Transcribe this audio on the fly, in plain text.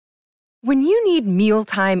When you need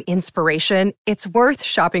mealtime inspiration, it's worth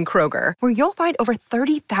shopping Kroger, where you'll find over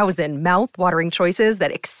 30,000 mouth-watering choices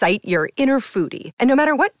that excite your inner foodie. And no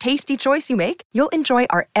matter what tasty choice you make, you'll enjoy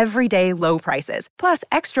our everyday low prices, plus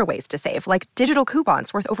extra ways to save, like digital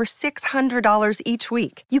coupons worth over $600 each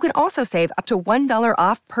week. You can also save up to $1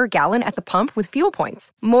 off per gallon at the pump with fuel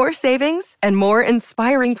points. More savings and more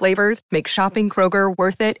inspiring flavors make shopping Kroger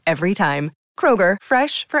worth it every time. Kroger,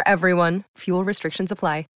 fresh for everyone. Fuel restrictions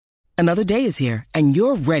apply. Another day is here, and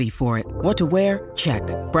you're ready for it. What to wear? Check.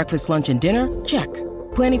 Breakfast, lunch, and dinner? Check.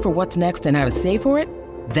 Planning for what's next and how to save for it?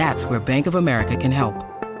 That's where Bank of America can help.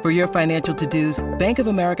 For your financial to-dos, Bank of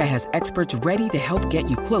America has experts ready to help get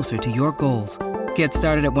you closer to your goals. Get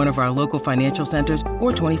started at one of our local financial centers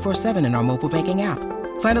or 24/7 in our mobile banking app.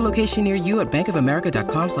 Find a location near you at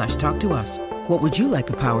bankofamerica.com/talktous. What would you like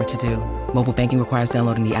the power to do? Mobile banking requires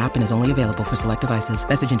downloading the app and is only available for select devices.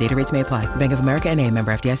 Message and data rates may apply. Bank of America N.A.,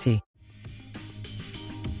 member FDIC.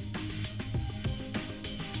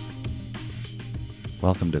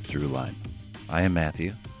 Welcome to Throughline. I am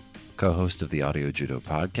Matthew, co-host of the Audio Judo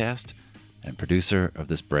podcast and producer of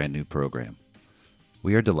this brand new program.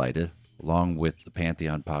 We are delighted, along with the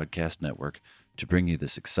Pantheon Podcast Network, to bring you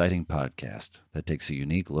this exciting podcast that takes a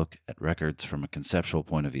unique look at records from a conceptual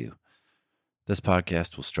point of view. This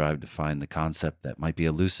podcast will strive to find the concept that might be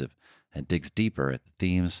elusive and digs deeper at the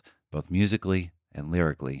themes, both musically and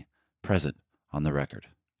lyrically, present on the record.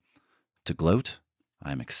 To gloat,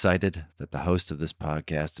 I am excited that the host of this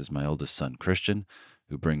podcast is my oldest son, Christian,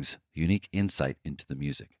 who brings unique insight into the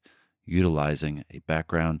music, utilizing a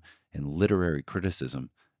background in literary criticism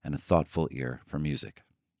and a thoughtful ear for music.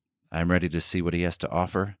 I am ready to see what he has to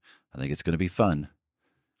offer. I think it's going to be fun.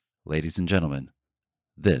 Ladies and gentlemen,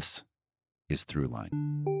 this is Throughline.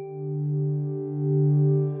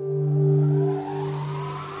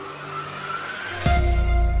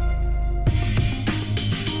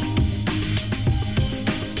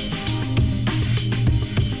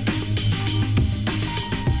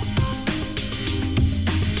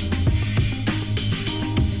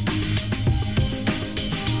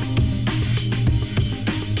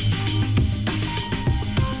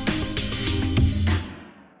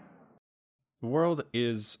 The world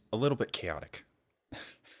is a little bit chaotic.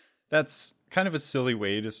 That's kind of a silly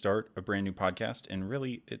way to start a brand new podcast, and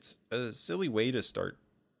really, it's a silly way to start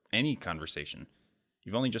any conversation.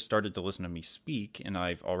 You've only just started to listen to me speak, and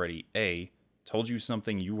I've already, A, told you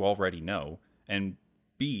something you already know, and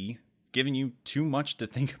B, given you too much to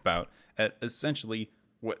think about at essentially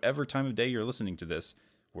whatever time of day you're listening to this,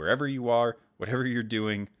 wherever you are, whatever you're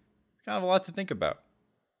doing, kind of a lot to think about.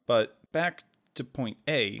 But back to point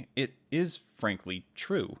A, it is frankly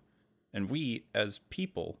true, and we, as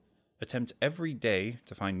people, attempt every day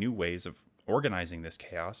to find new ways of organizing this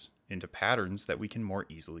chaos into patterns that we can more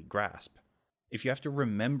easily grasp. If you have to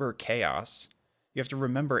remember chaos, you have to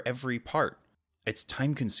remember every part. It's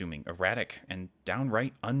time-consuming, erratic, and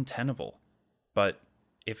downright untenable. But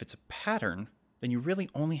if it's a pattern, then you really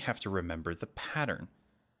only have to remember the pattern.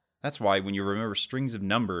 That's why when you remember strings of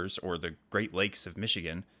numbers or the Great Lakes of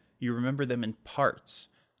Michigan, you remember them in parts,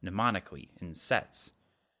 mnemonically, in sets.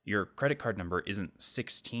 Your credit card number isn't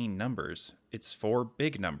 16 numbers, it's 4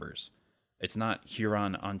 big numbers. It's not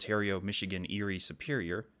Huron, Ontario, Michigan, Erie,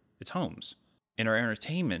 Superior, it's Holmes. In our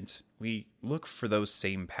entertainment, we look for those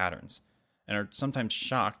same patterns, and are sometimes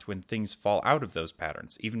shocked when things fall out of those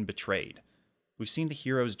patterns, even betrayed. We've seen the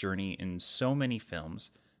hero's journey in so many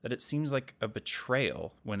films that it seems like a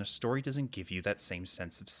betrayal when a story doesn't give you that same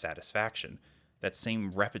sense of satisfaction, that same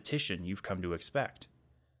repetition you've come to expect.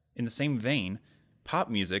 In the same vein, pop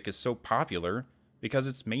music is so popular because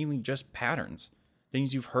it's mainly just patterns,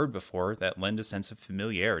 things you've heard before that lend a sense of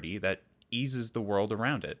familiarity that eases the world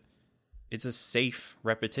around it. It's a safe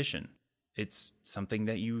repetition. It's something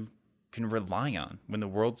that you can rely on when the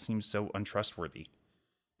world seems so untrustworthy.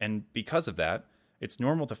 And because of that, it's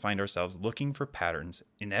normal to find ourselves looking for patterns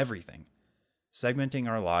in everything, segmenting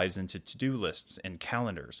our lives into to-do lists and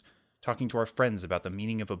calendars, talking to our friends about the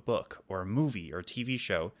meaning of a book or a movie or TV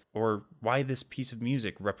show, or why this piece of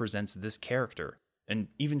music represents this character, and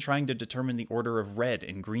even trying to determine the order of red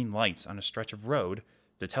and green lights on a stretch of road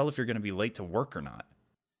to tell if you're going to be late to work or not.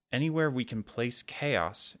 Anywhere we can place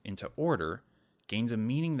chaos into order gains a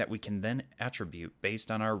meaning that we can then attribute based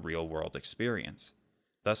on our real-world experience,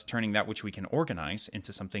 thus turning that which we can organize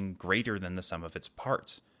into something greater than the sum of its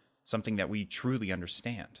parts, something that we truly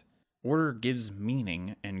understand. Order gives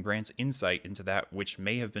meaning and grants insight into that which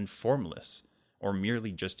may have been formless, or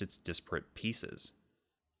merely just its disparate pieces.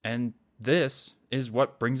 And this is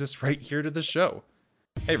what brings us right here to the show.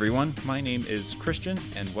 Hey everyone, my name is Christian,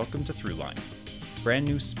 and welcome to Throughline. brand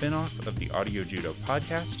new spin-off of the Audio Judo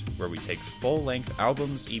podcast, where we take full-length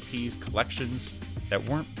albums, EPs, collections that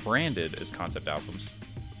weren't branded as concept albums,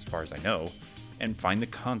 as far as I know, and find the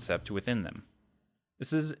concept within them.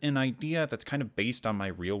 This is an idea that's kind of based on my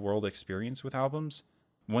real-world experience with albums,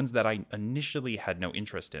 ones that I initially had no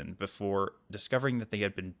interest in before discovering that they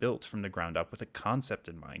had been built from the ground up with a concept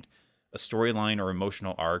in mind, a storyline or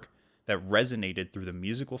emotional arc that resonated through the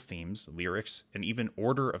musical themes, lyrics, and even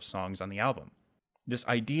order of songs on the album. This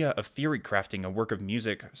idea of theory crafting a work of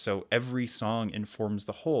music so every song informs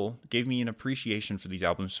the whole gave me an appreciation for these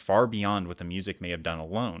albums far beyond what the music may have done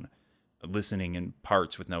alone, listening in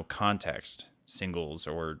parts with no context, singles,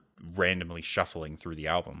 or randomly shuffling through the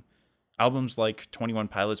album. Albums like 21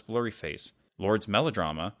 Pilots' Blurry Face, Lord's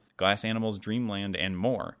Melodrama, Glass Animals' Dreamland, and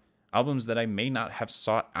more. Albums that I may not have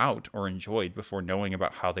sought out or enjoyed before knowing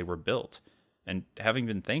about how they were built, and having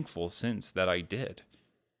been thankful since that I did.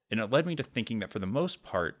 And it led me to thinking that for the most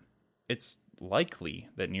part, it's likely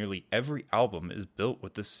that nearly every album is built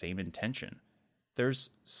with the same intention. There's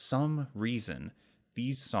some reason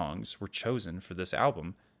these songs were chosen for this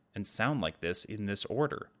album and sound like this in this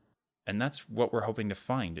order. And that's what we're hoping to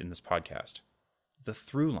find in this podcast. The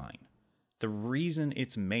through line. The reason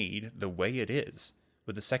it's made the way it is,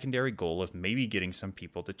 with the secondary goal of maybe getting some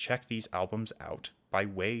people to check these albums out by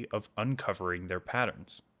way of uncovering their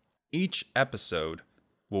patterns. Each episode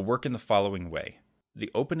will work in the following way. The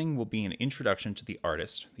opening will be an introduction to the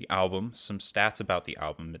artist, the album, some stats about the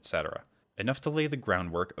album, etc. Enough to lay the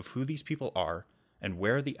groundwork of who these people are and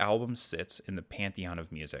where the album sits in the pantheon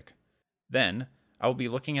of music. Then, I will be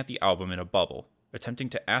looking at the album in a bubble, attempting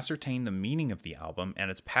to ascertain the meaning of the album and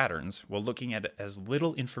its patterns while looking at as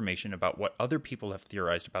little information about what other people have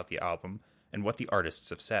theorized about the album and what the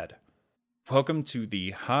artists have said. Welcome to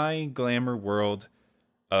the high glamour world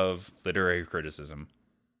of literary criticism,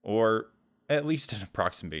 or at least an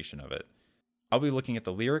approximation of it. I'll be looking at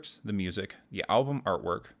the lyrics, the music, the album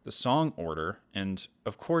artwork, the song order, and,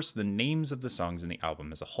 of course, the names of the songs in the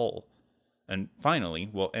album as a whole. And finally,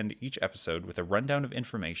 we'll end each episode with a rundown of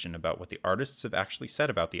information about what the artists have actually said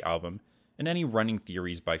about the album, and any running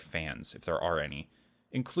theories by fans, if there are any,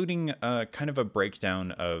 including kind of a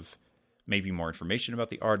breakdown of maybe more information about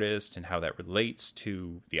the artist and how that relates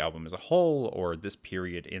to the album as a whole, or this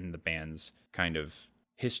period in the band's kind of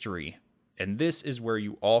history. And this is where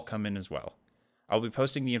you all come in as well. I'll be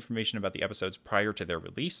posting the information about the episodes prior to their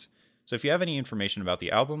release, so if you have any information about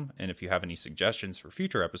the album, and if you have any suggestions for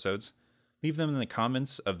future episodes, leave them in the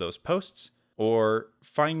comments of those posts, or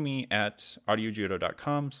find me at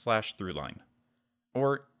audiojudo.com/throughline.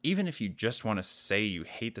 Or even if you just want to say you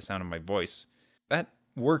hate the sound of my voice, that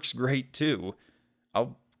works great too.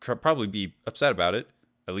 I'll probably be upset about it,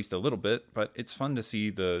 at least a little bit, but it's fun to see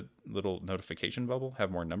the little notification bubble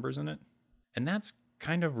have more numbers in it. And that's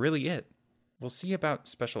kind of really it. We'll see about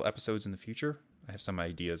special episodes in the future. I have some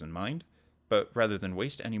ideas in mind, but rather than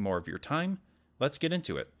waste any more of your time, let's get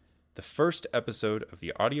into it. The first episode of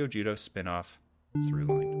the Audio Judo spin-off,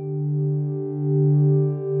 Throughline.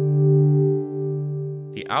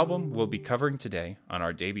 The album we'll be covering today on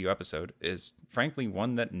our debut episode is frankly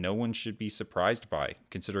one that no one should be surprised by,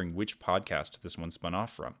 considering which podcast this one spun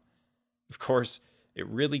off from. Of course, it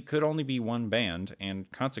really could only be one band,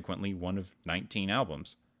 and consequently one of 19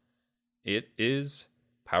 albums. It is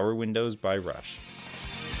Power Windows by Rush.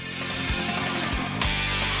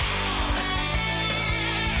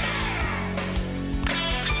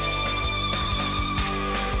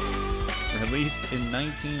 Released in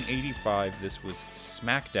 1985, this was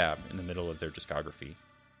smack dab in the middle of their discography.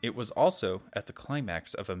 It was also at the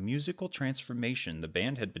climax of a musical transformation the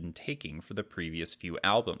band had been taking for the previous few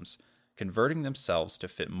albums, converting themselves to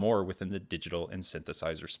fit more within the digital and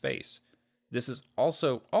synthesizer space. This is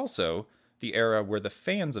also the era where the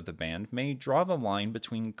fans of the band may draw the line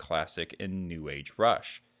between classic and new age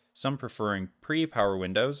Rush, some preferring pre-Power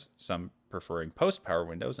Windows, some preferring post-Power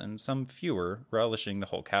Windows, and some fewer relishing the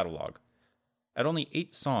whole catalog. At only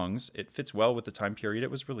 8 songs, it fits well with the time period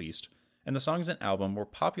it was released, and the songs and album were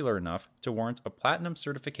popular enough to warrant a platinum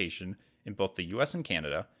certification in both the US and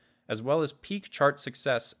Canada, as well as peak chart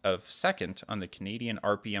success of 2nd on the Canadian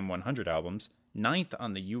RPM 100 albums, 9th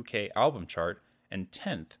on the UK album chart, and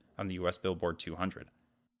 10th on the US Billboard 200.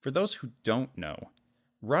 For those who don't know,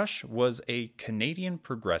 Rush was a Canadian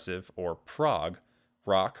progressive or prog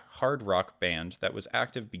rock, hard rock band that was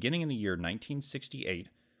active beginning in the year 1968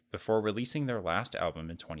 before releasing their last album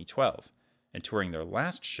in 2012 and touring their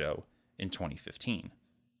last show in 2015.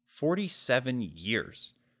 47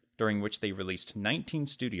 years, during which they released 19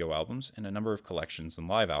 studio albums and a number of collections and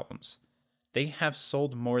live albums. They have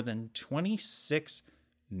sold more than 26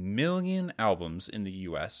 million albums in the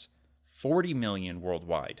US, 40 million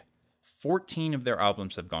worldwide. 14 of their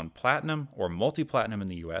albums have gone platinum or multi-platinum in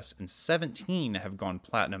the US, and 17 have gone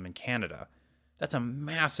platinum in Canada. That's a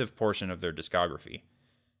massive portion of their discography.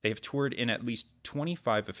 They have toured in at least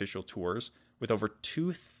 25 official tours with over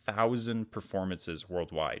 2,000 performances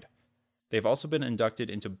worldwide. They've also been inducted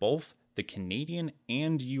into both the Canadian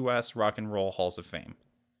and US Rock and Roll Halls of Fame.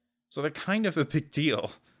 So they're kind of a big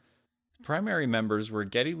deal. Primary members were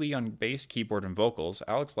Geddy Lee on bass, keyboard, and vocals,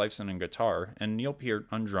 Alex Lifeson on guitar, and Neil Peart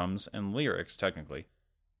on drums and lyrics, technically.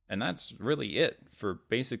 And that's really it for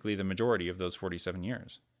basically the majority of those 47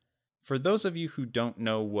 years. For those of you who don't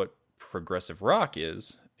know what progressive rock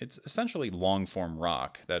is, it's essentially long-form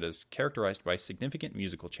rock that is characterized by significant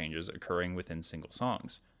musical changes occurring within single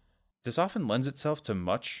songs. This often lends itself to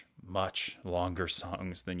much, much longer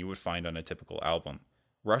songs than you would find on a typical album.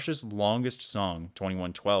 Rush's longest song,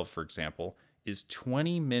 2112, for example, is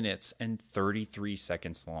 20 minutes and 33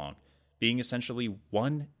 seconds long, being essentially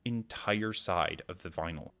one entire side of the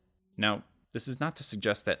vinyl. Now, this is not to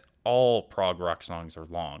suggest that all prog rock songs are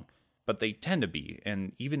long, but they tend to be,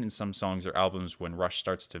 and even in some songs or albums when Rush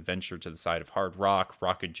starts to venture to the side of hard rock,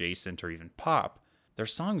 rock adjacent, or even pop, their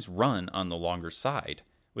songs run on the longer side,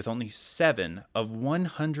 with only 7 of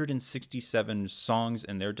 167 songs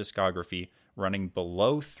in their discography running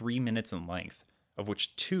below 3 minutes in length, of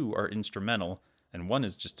which 2 are instrumental and 1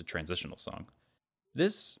 is just a transitional song.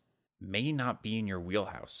 This may not be in your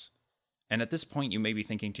wheelhouse. And at this point, you may be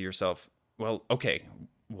thinking to yourself, well, okay,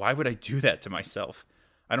 why would I do that to myself?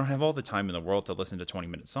 I don't have all the time in the world to listen to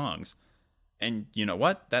 20-minute songs. And you know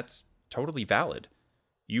what? That's totally valid.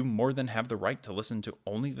 You more than have the right to listen to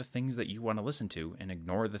only the things that you want to listen to and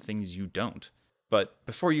ignore the things you don't. But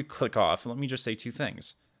before you click off, let me just say 2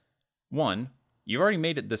 things. 1, you've already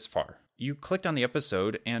made it this far. You clicked on the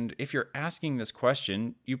episode, and if you're asking this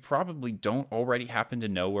question, you probably don't already happen to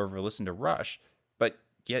know or ever listen to Rush, but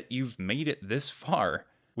yet you've made it this far,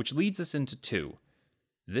 which leads us into 2.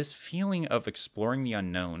 This feeling of exploring the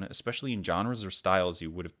unknown, especially in genres or styles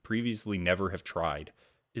you would have previously never have tried,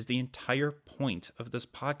 is the entire point of this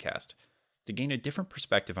podcast. To gain a different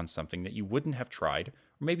perspective on something that you wouldn't have tried,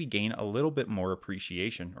 or maybe gain a little bit more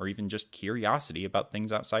appreciation or even just curiosity about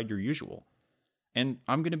things outside your usual. And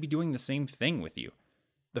I'm going to be doing the same thing with you.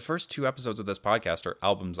 The first 2 episodes of this podcast are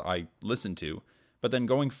albums I listen to, but then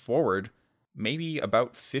going forward, maybe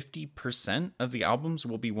about 50% of the albums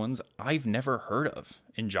will be ones I've never heard of,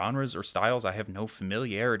 in genres or styles I have no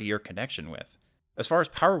familiarity or connection with. As far as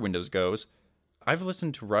Power Windows goes, I've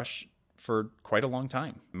listened to Rush for quite a long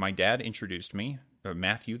time. My dad introduced me,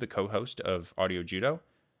 Matthew, the co-host of Audio Judo,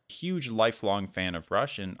 huge lifelong fan of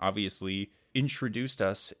Rush, and obviously introduced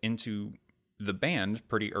us into the band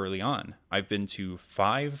pretty early on. I've been to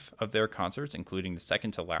 5 of their concerts, including the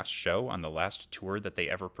second to last show on the last tour that they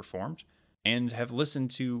ever performed, and have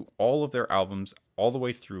listened to all of their albums all the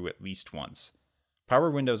way through at least once.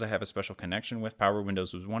 Power Windows I have a special connection with. Power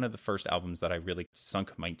Windows was one of the first albums that I really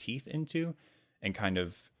sunk my teeth into and kind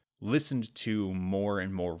of listened to more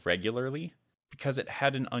and more regularly because it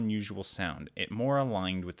had an unusual sound. It more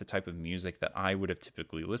aligned with the type of music that I would have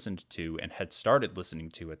typically listened to and had started listening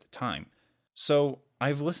to at the time. So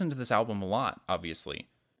I've listened to this album a lot, obviously,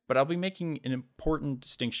 but I'll be making an important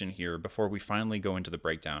distinction here before we finally go into the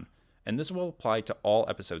breakdown, and this will apply to all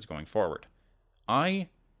episodes going forward. I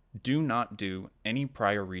do not do any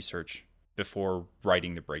prior research before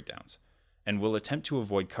writing the breakdowns, and will attempt to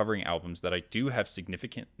avoid covering albums that I do have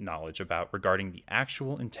significant knowledge about regarding the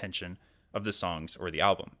actual intention of the songs or the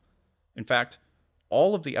album. In fact,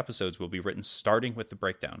 all of the episodes will be written starting with the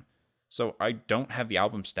breakdown, so I don't have the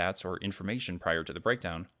album stats or information prior to the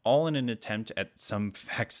breakdown, all in an attempt at some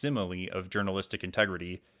facsimile of journalistic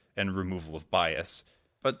integrity and removal of bias.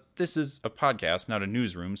 But this is a podcast, not a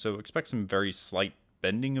newsroom, so expect some very slight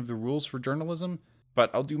bending of the rules for journalism,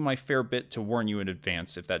 but I'll do my fair bit to warn you in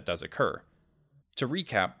advance if that does occur. To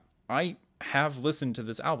recap, I have listened to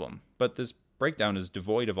this album, but this breakdown is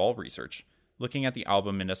devoid of all research, looking at the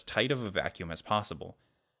album in as tight of a vacuum as possible,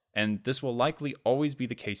 and this will likely always be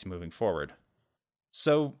the case moving forward.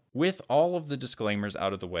 So, with all of the disclaimers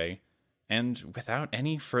out of the way, and without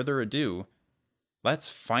any further ado, let's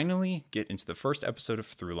finally get into the first episode of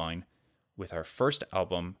Throughline with our first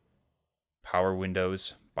album, Power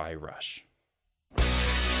Windows by Rush.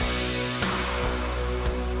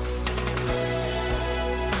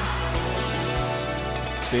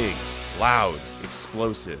 Big, loud,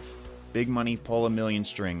 explosive. Big money pull a million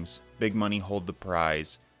strings. Big money hold the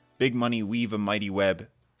prize. Big money weave a mighty web.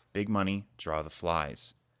 Big money draw the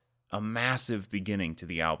flies. A massive beginning to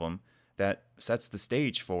the album that sets the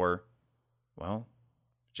stage for, well,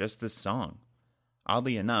 Just this song.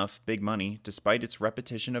 Oddly enough, Big Money, despite its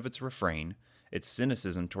repetition of its refrain, its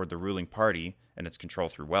cynicism toward the ruling party and its control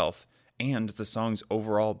through wealth, and the song's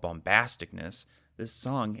overall bombasticness, this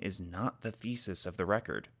song is not the thesis of the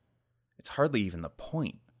record. It's hardly even the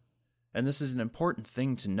point. And this is an important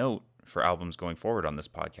thing to note for albums going forward on this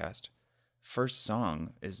podcast. First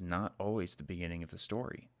song is not always the beginning of the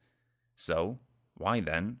story. So, why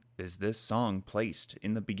then is this song placed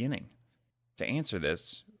in the beginning? To answer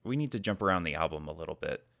this, we need to jump around the album a little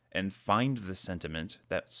bit and find the sentiment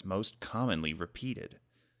that's most commonly repeated.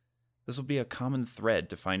 This will be a common thread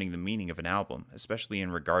to finding the meaning of an album, especially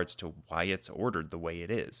in regards to why it's ordered the way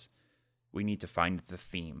it is. We need to find the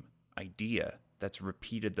theme, idea that's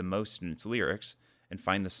repeated the most in its lyrics, and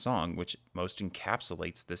find the song which most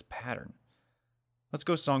encapsulates this pattern. Let's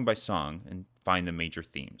go song by song and find the major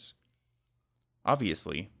themes.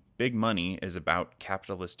 Obviously, Big Money is about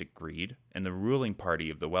capitalistic greed and the ruling party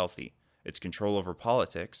of the wealthy, its control over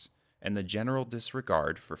politics, and the general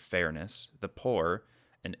disregard for fairness, the poor,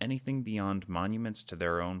 and anything beyond monuments to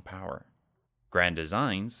their own power. Grand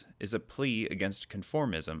Designs is a plea against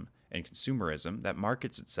conformism and consumerism that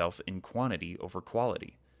markets itself in quantity over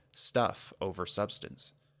quality, stuff over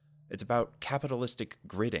substance. It's about capitalistic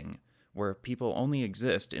gridding, where people only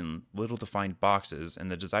exist in little-defined boxes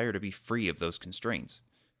and the desire to be free of those constraints.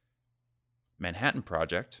 Manhattan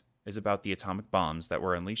Project is about the atomic bombs that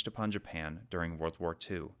were unleashed upon Japan during World War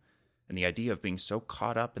II, and the idea of being so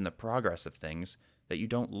caught up in the progress of things that you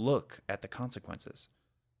don't look at the consequences.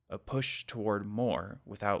 A push toward more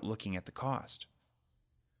without looking at the cost.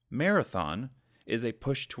 Marathon is a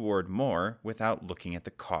push toward more without looking at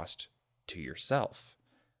the cost to yourself.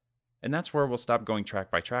 And that's where we'll stop going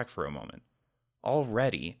track by track for a moment.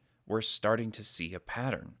 Already, we're starting to see a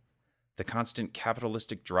pattern. The constant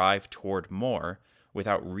capitalistic drive toward more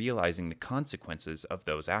without realizing the consequences of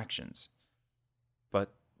those actions.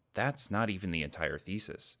 But that's not even the entire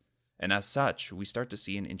thesis. And as such, we start to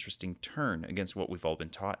see an interesting turn against what we've all been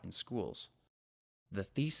taught in schools. The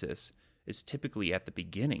thesis is typically at the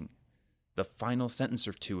beginning, the final sentence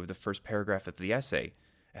or two of the first paragraph of the essay.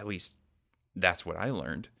 At least, that's what I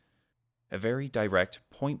learned. A very direct,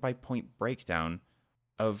 point-by-point breakdown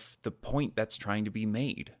of the point that's trying to be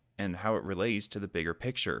made and how it relates to the bigger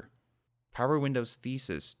picture. Power Window's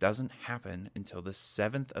thesis doesn't happen until the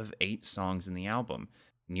 7th of 8 songs in the album,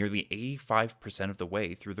 nearly 85% of the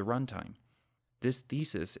way through the runtime. This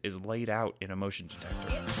thesis is laid out in a motion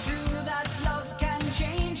detector. It's true that love can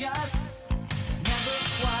change us, never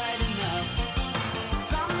quite enough.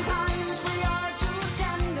 Sometimes we are too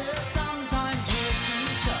tender, sometimes we're too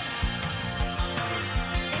tough.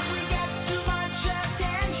 If we get too much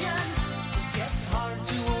attention, it gets hard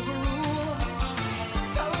to overrule.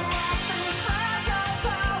 So often fragile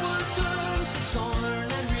power turns to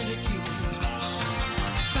scorn and ridicule.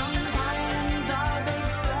 Sometimes our big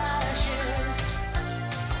splashes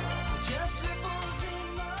just ripples in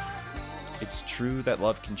the pool. It's true that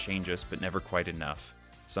love can change us, but never quite enough.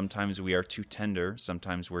 Sometimes we are too tender,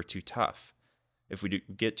 sometimes we're too tough. If we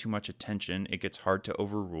get too much attention, it gets hard to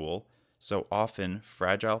overrule, so often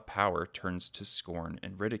fragile power turns to scorn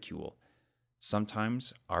and ridicule.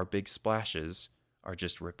 Sometimes our big splashes are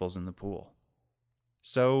just ripples in the pool.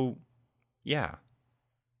 So, yeah,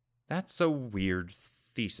 that's a weird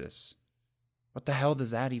thesis. What the hell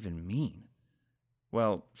does that even mean?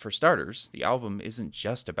 Well, for starters, the album isn't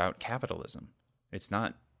just about capitalism. It's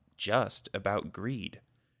not just about greed.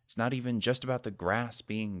 It's not even just about the grass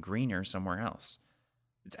being greener somewhere else.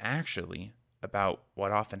 It's actually about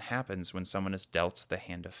what often happens when someone is dealt the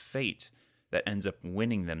hand of fate that ends up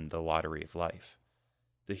winning them the lottery of life.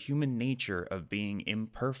 The human nature of being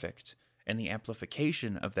imperfect and the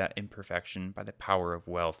amplification of that imperfection by the power of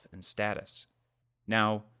wealth and status.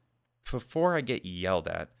 Now, before I get yelled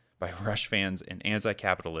at by Rush fans and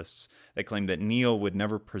anti-capitalists that claim that Neil would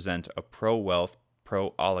never present a pro-wealth,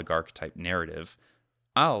 pro-oligarch type narrative,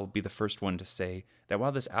 I'll be the first one to say that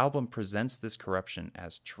while this album presents this corruption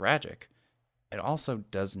as tragic, it also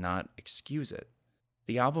does not excuse it.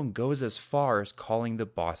 The album goes as far as calling the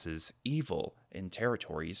bosses evil in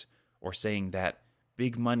territories, or saying that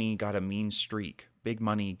Big Money got a mean streak, Big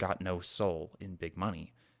Money got no soul in Big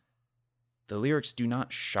Money. The lyrics do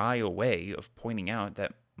not shy away of pointing out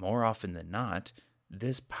that more often than not,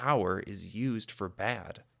 this power is used for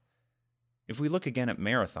bad. If we look again at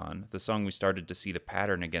Marathon, the song we started to see the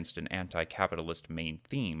pattern against an anti-capitalist main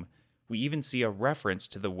theme, we even see a reference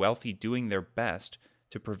to the wealthy doing their best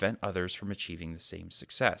to prevent others from achieving the same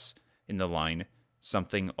success, in the line,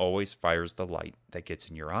 "Something always fires the light that gets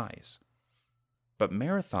in your eyes." But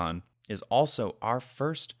Marathon is also our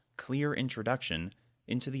first clear introduction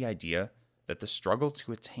into the idea that the struggle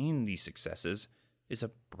to attain these successes is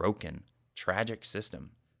a broken, tragic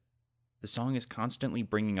system. The song is constantly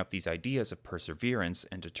bringing up these ideas of perseverance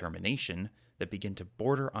and determination that begin to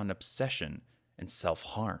border on obsession and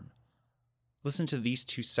self-harm. Listen to these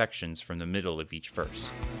two sections from the middle of each verse.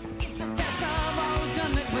 It's a test of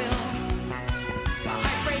ultimate will. The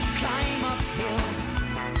heartbreak climb uphill.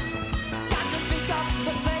 Got to pick up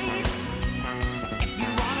the pace if you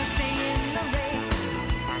want to stay in the race.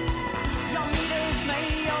 Your meters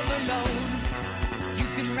may overload. You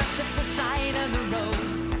can rest at the side of the road.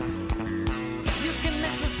 You can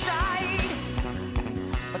miss a stride,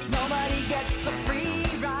 but nobody gets a free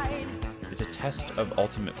ride. It's a test of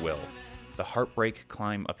ultimate will. The heartbreak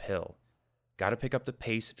climb uphill. Gotta pick up the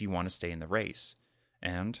pace if you want to stay in the race.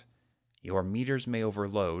 And your meters may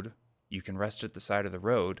overload. You can rest at the side of the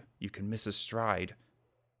road. You can miss a stride,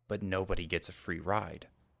 but nobody gets a free ride.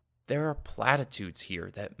 There are platitudes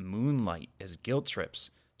here that moonlight as guilt trips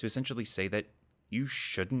to essentially say that you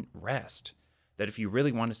shouldn't rest. That if you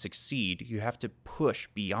really want to succeed, you have to push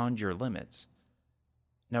beyond your limits.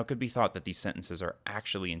 Now, it could be thought that these sentences are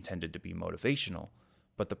actually intended to be motivational,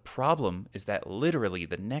 but the problem is that literally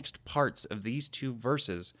the next parts of these two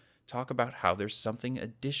verses talk about how there's something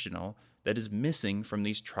additional that is missing from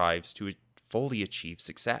these tribes to fully achieve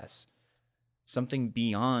success. Something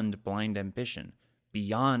beyond blind ambition,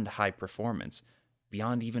 beyond high performance,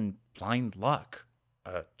 beyond even blind luck,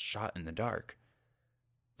 a shot in the dark.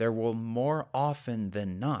 There will more often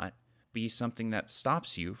than not be something that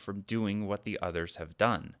stops you from doing what the others have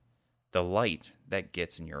done, the light that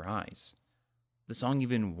gets in your eyes. The song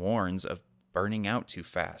even warns of burning out too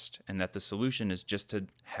fast, and that the solution is just to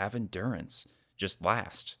have endurance, just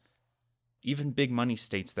last. Even Big Money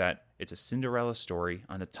states that it's a Cinderella story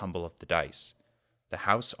on a tumble of the dice. The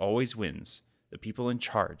house always wins, the people in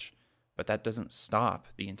charge, but that doesn't stop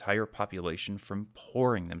the entire population from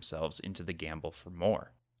pouring themselves into the gamble for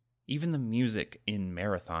more. Even the music in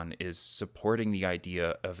Marathon is supporting the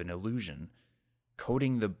idea of an illusion,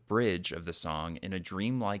 coating the bridge of the song in a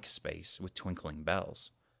dreamlike space with twinkling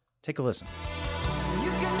bells. Take a listen.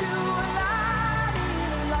 You can do a lot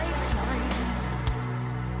in a lifetime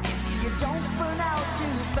if you don't burn out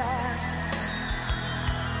too fast.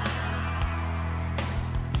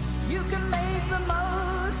 You can make the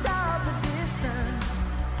most of the distance.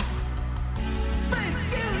 First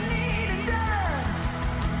you need endurance.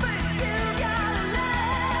 First you gotta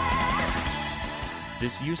last.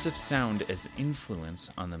 This use of sound as influence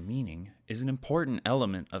on the meaning is an important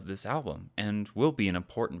element of this album and will be an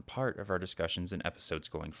important part of our discussions and episodes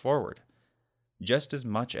going forward. Just as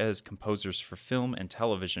much as composers for film and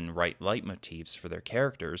television write leitmotifs for their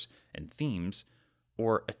characters and themes,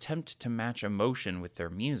 or attempt to match emotion with their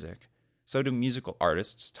music, so do musical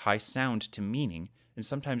artists tie sound to meaning and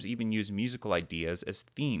sometimes even use musical ideas as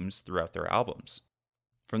themes throughout their albums.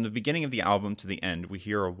 From the beginning of the album to the end, we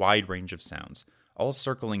hear a wide range of sounds, all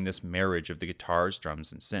circling this marriage of the guitars,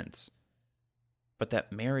 drums, and synths. But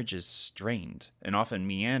that marriage is strained and often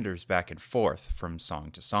meanders back and forth from song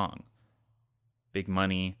to song. Big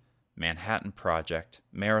Money, Manhattan Project,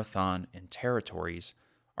 Marathon, and Territories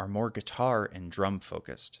are more guitar and drum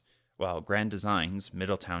focused, while Grand Designs,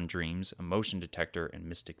 Middletown Dreams, Emotion Detector, and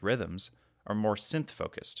Mystic Rhythms are more synth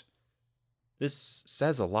focused. This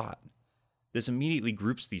says a lot. This immediately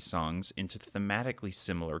groups these songs into thematically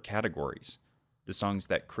similar categories: the songs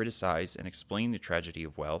that criticize and explain the tragedy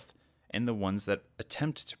of wealth, and the ones that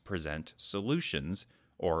attempt to present solutions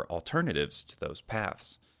or alternatives to those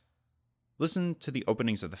paths. Listen to the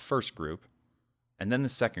openings of the first group, and then the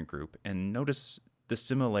second group, and notice the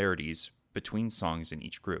similarities between songs in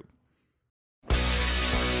each group.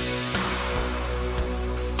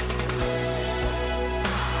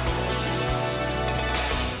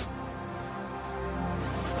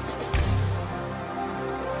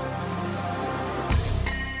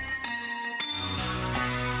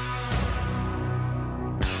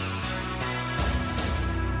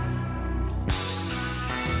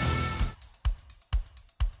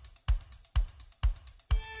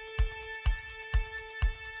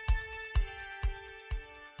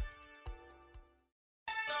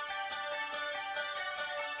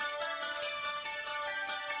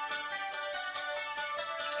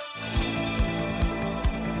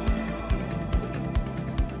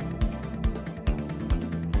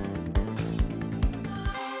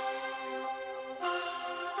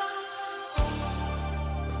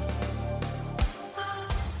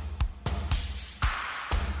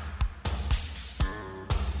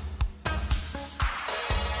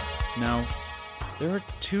 Now, there are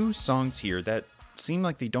two songs here that seem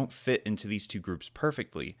like they don't fit into these two groups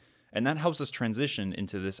perfectly, And that helps us transition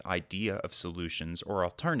into this idea of solutions or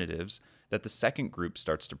alternatives that the second group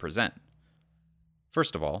starts to present.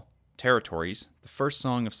 First of all, Territories, the first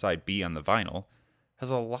song of side B on the vinyl, has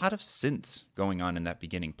a lot of synths going on in that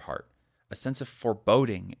beginning part, a sense of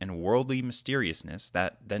foreboding and worldly mysteriousness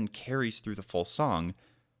that then carries through the full song,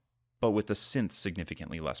 but with the synths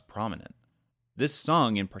significantly less prominent. This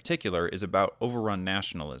song in particular is about overrun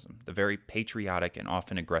nationalism, the very patriotic and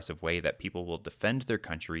often aggressive way that people will defend their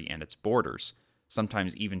country and its borders,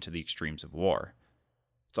 sometimes even to the extremes of war.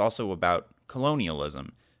 It's also about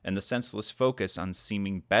colonialism and the senseless focus on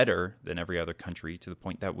seeming better than every other country to the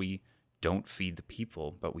point that we don't feed the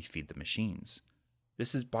people, but we feed the machines.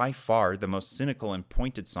 This is by far the most cynical and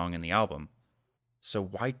pointed song in the album. So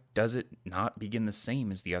why does it not begin the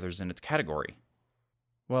same as the others in its category?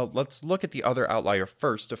 Well, let's look at the other outlier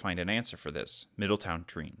first to find an answer for this, Middletown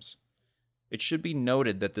Dreams. It should be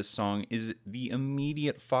noted that this song is the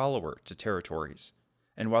immediate follower to Territories,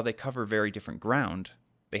 and while they cover very different ground,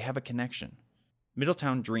 they have a connection.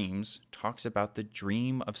 Middletown Dreams talks about the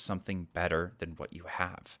dream of something better than what you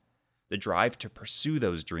have, the drive to pursue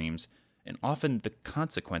those dreams, and often the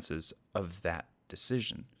consequences of that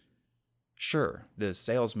decision. Sure, the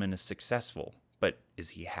salesman is successful, but is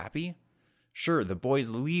he happy? Sure, the boy's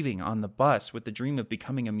leaving on the bus with the dream of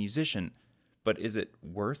becoming a musician, but is it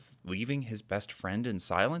worth leaving his best friend in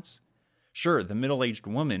silence? Sure, the middle-aged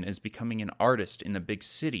woman is becoming an artist in the big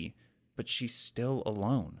city, but she's still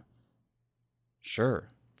alone. Sure,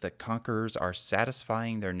 the conquerors are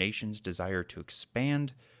satisfying their nation's desire to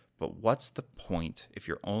expand, but what's the point if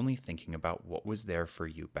you're only thinking about what was there for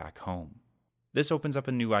you back home? This opens up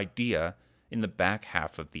a new idea in the back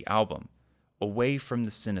half of the album, away from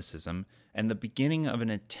the cynicism and the beginning of an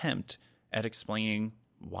attempt at explaining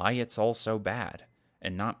why it's all so bad,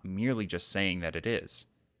 and not merely just saying that it is.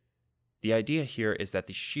 The idea here is that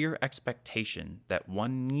the sheer expectation that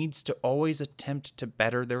one needs to always attempt to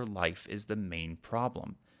better their life is the main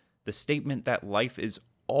problem. The statement that life is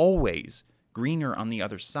always greener on the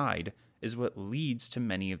other side is what leads to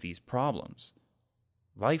many of these problems.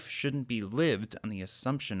 Life shouldn't be lived on the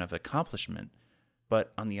assumption of accomplishment,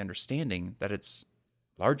 but on the understanding that it's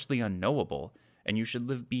largely unknowable, and you should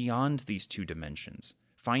live beyond these two dimensions.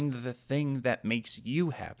 Find the thing that makes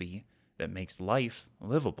you happy, that makes life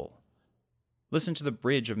livable. Listen to the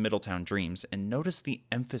bridge of Middletown Dreams and notice the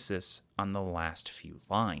emphasis on the last few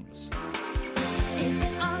lines.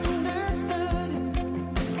 It's understood.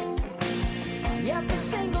 Every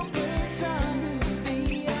single person who'd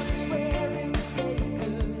be elsewhere if they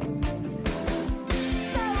could.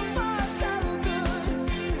 So far, so good.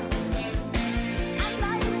 And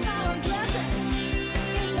life's now a blessing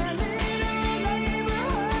in their little neighborhood.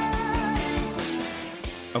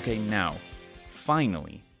 Okay, now,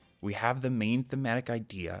 finally, we have the main thematic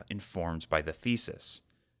idea informed by the thesis.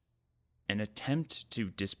 An attempt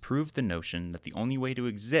to disprove the notion that the only way to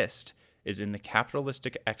exist is in the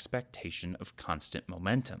capitalistic expectation of constant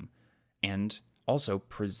momentum, and also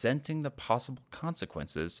presenting the possible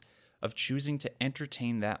consequences of choosing to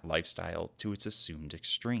entertain that lifestyle to its assumed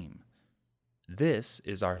extreme. This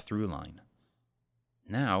is our through line.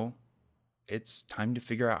 Now, it's time to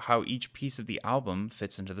figure out how each piece of the album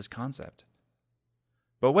fits into this concept.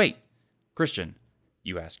 But wait, Christian,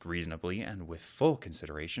 you ask reasonably and with full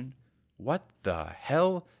consideration, what the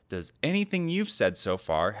hell does anything you've said so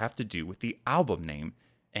far have to do with the album name,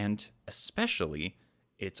 and especially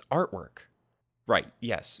its artwork? Right,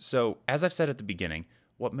 yes, so as I've said at the beginning,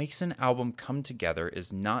 what makes an album come together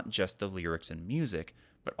is not just the lyrics and music,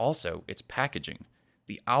 but also its packaging.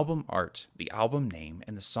 The album art, the album name,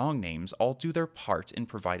 and the song names all do their part in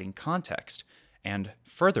providing context, and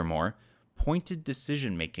furthermore, pointed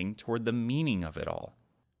decision-making toward the meaning of it all.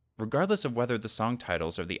 Regardless of whether the song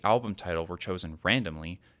titles or the album title were chosen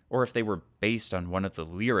randomly, or if they were based on one of the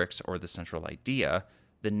lyrics or the central idea,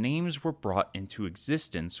 the names were brought into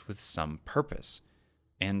existence with some purpose.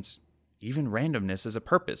 And even randomness is a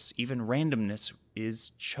purpose. Even randomness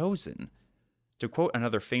is chosen. To quote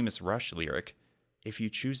another famous Rush lyric, if you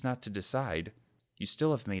choose not to decide, you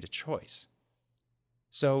still have made a choice.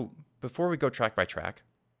 So, before we go track by track,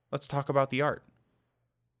 let's talk about the art.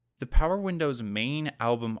 The Power Windows' main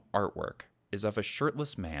album artwork is of a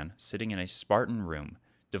shirtless man sitting in a Spartan room,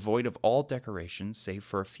 devoid of all decoration save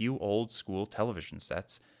for a few old-school television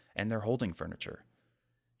sets and their holding furniture.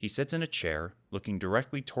 He sits in a chair, looking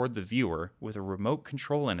directly toward the viewer with a remote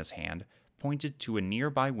control in his hand pointed to a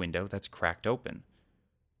nearby window that's cracked open.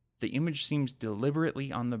 The image seems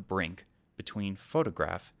deliberately on the brink between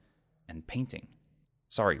photograph and painting.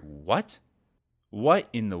 Sorry, what? What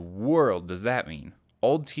in the world does that mean?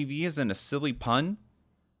 Old TV isn't a silly pun?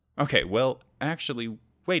 Okay, well, actually,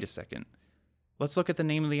 wait a second. Let's look at the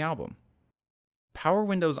name of the album. Power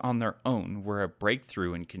windows on their own were a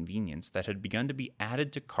breakthrough in convenience that had begun to be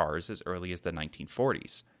added to cars as early as the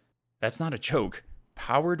 1940s. That's not a joke.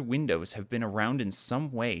 Powered windows have been around in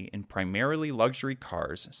some way in primarily luxury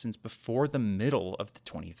cars since before the middle of the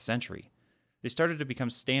 20th century. They started to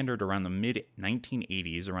become standard around the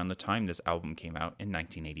mid-1980s, around the time this album came out in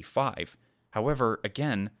 1985. However,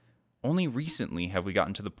 again, only recently have we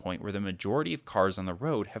gotten to the point where the majority of cars on the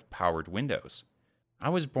road have powered windows. I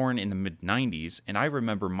was born in the mid-90s, and I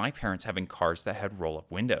remember my parents having cars that had roll-up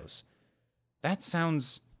windows. That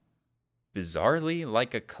sounds bizarrely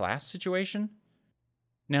like a class situation.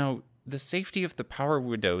 Now, the safety of the power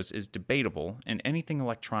windows is debatable, and anything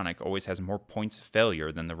electronic always has more points of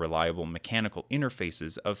failure than the reliable mechanical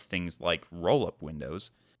interfaces of things like roll-up windows,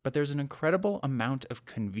 but there's an incredible amount of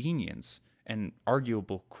convenience and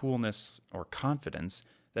arguable coolness or confidence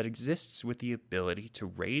that exists with the ability to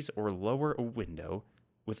raise or lower a window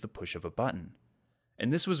with the push of a button.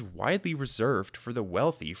 And this was widely reserved for the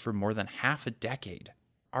wealthy for more than half a decade.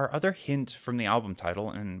 Our other hint from the album title,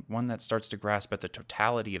 and one that starts to grasp at the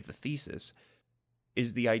totality of the thesis,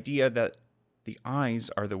 is the idea that the eyes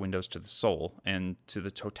are the windows to the soul and to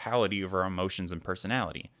the totality of our emotions and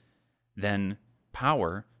personality. Then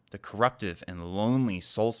power, the corruptive and lonely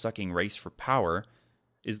soul-sucking race for power,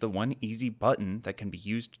 is the one easy button that can be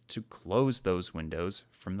used to close those windows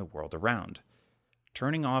from the world around,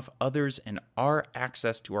 turning off others and our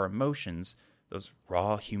access to our emotions, those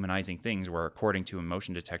raw humanizing things where, according to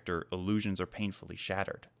emotion detector, illusions are painfully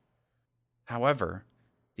shattered. However,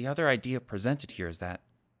 the other idea presented here is that,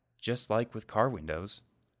 just like with car windows,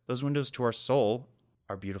 those windows to our soul,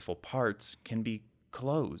 our beautiful parts, can be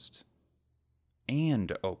closed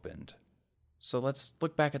and opened. So let's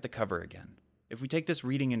look back at the cover again. If we take this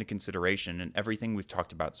reading into consideration and everything we've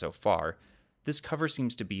talked about so far, this cover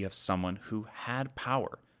seems to be of someone who had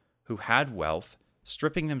power, who had wealth,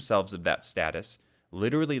 stripping themselves of that status,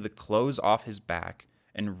 literally the clothes off his back,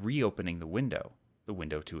 and reopening the window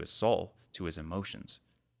to his soul, to his emotions.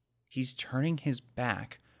 He's turning his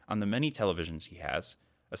back on the many televisions he has,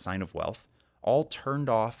 a sign of wealth, all turned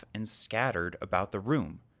off and scattered about the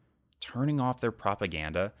room, turning off their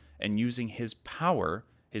propaganda and using his power,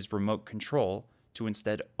 his remote control, to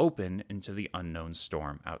instead open into the unknown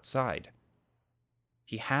storm outside.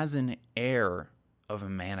 He has an air of a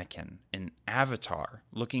mannequin, an avatar,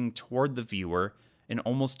 looking toward the viewer in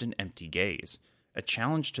almost an empty gaze, a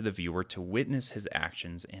challenge to the viewer to witness his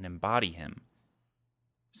actions and embody him.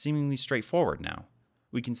 Seemingly straightforward now.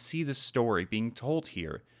 We can see the story being told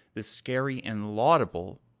here, this scary and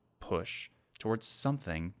laudable push towards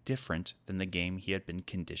something different than the game he had been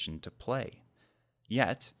conditioned to play.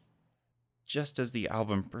 Yet, just as the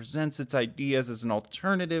album presents its ideas as an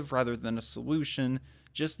alternative rather than a solution,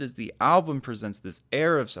 just as the album presents this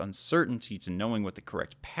air of uncertainty to knowing what the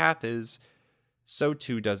correct path is, so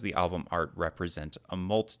too does the album art represent a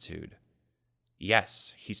multitude.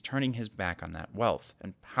 Yes, he's turning his back on that wealth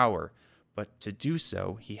and power, but to do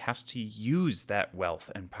so, he has to use that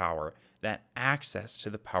wealth and power, that access to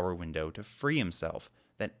the power window to free himself,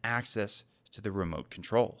 that access to the remote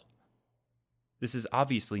control. This is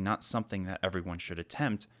obviously not something that everyone should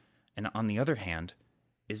attempt, and on the other hand,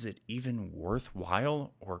 is it even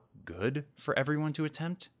worthwhile or good for everyone to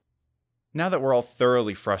attempt? Now that we're all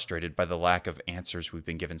thoroughly frustrated by the lack of answers we've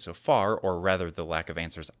been given so far, or rather the lack of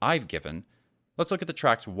answers I've given, let's look at the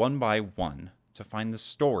tracks one by one to find the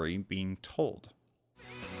story being told.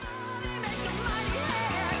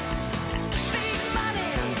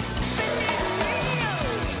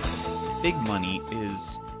 Big Money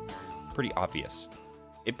is pretty obvious.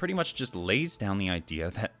 It pretty much just lays down the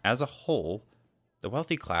idea that, as a whole, the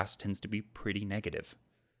wealthy class tends to be pretty negative.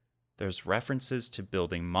 There's references to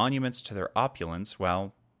building monuments to their opulence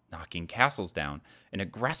while knocking castles down, an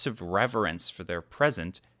aggressive reverence for their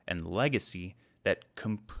present and legacy that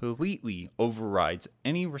completely overrides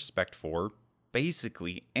any respect for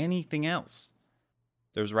basically anything else.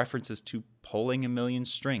 There's references to pulling a million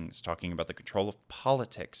strings, talking about the control of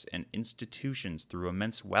politics and institutions through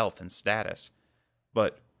immense wealth and status.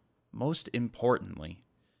 But most importantly,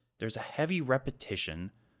 there's a heavy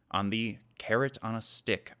repetition on the carrot on a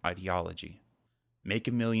stick ideology. Make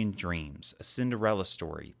a million dreams, a Cinderella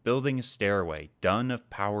story, building a stairway, done of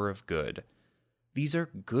power of good. These are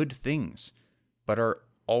good things, but are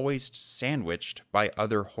always sandwiched by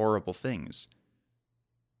other horrible things.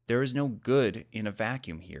 There is no good in a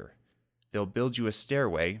vacuum here. They'll build you a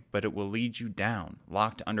stairway, but it will lead you down,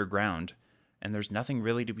 locked underground, and there's nothing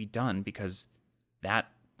really to be done because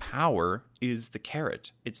that power is the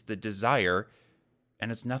carrot. It's the desire,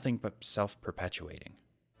 and it's nothing but self-perpetuating.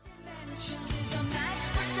 Dimensions is a mass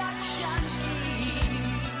production scheme.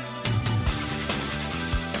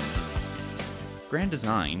 Grand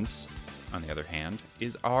Designs, on the other hand,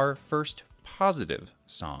 is our first positive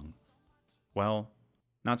song. Well,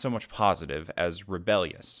 not so much positive as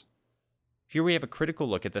rebellious. Here we have a critical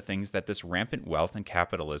look at the things that this rampant wealth and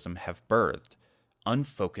capitalism have birthed.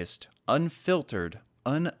 Unfocused, unfiltered,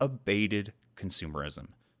 unabated consumerism.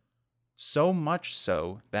 So much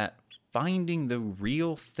so that finding the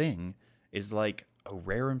real thing is like a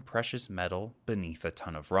rare and precious metal beneath a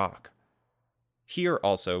ton of rock. Here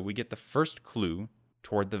also we get the first clue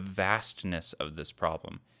toward the vastness of this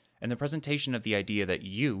problem, and the presentation of the idea that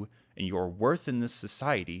you and your worth in this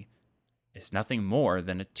society is nothing more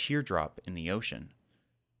than a teardrop in the ocean.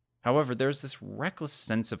 However, there's this reckless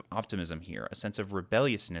sense of optimism here, a sense of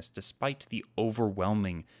rebelliousness despite the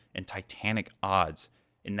overwhelming and titanic odds,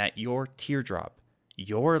 in that your teardrop,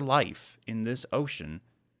 your life in this ocean,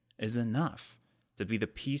 is enough to be the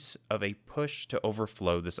piece of a push to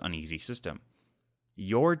overflow this uneasy system.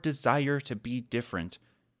 Your desire to be different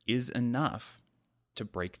is enough to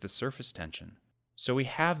break the surface tension. So we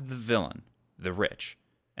have the villain, the rich,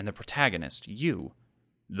 and the protagonist, you,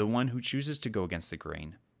 the one who chooses to go against the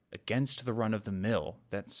grain, against the run of the mill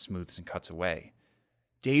that smooths and cuts away.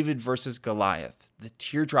 David versus Goliath, the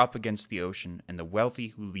teardrop against the ocean, and the wealthy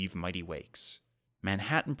who leave mighty wakes.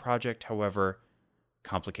 Manhattan Project, however,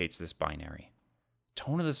 complicates this binary.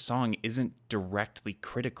 Tone of the song isn't directly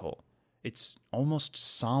critical. It's almost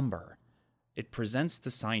somber. It presents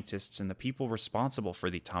the scientists and the people responsible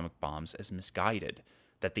for the atomic bombs as misguided,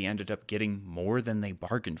 that they ended up getting more than they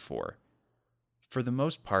bargained for. For the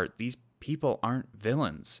most part, these people aren't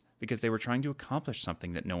villains because they were trying to accomplish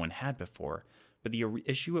something that no one had before, but the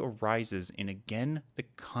issue arises in, again, the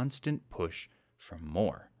constant push for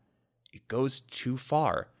more. It goes too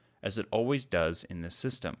far, as it always does in this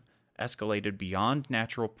system, escalated beyond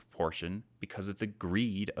natural proportion because of the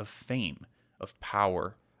greed of fame, of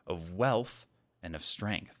power, of wealth, and of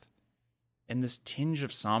strength. And this tinge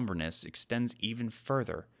of somberness extends even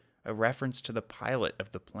further, a reference to the pilot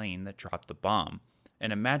of the plane that dropped the bomb,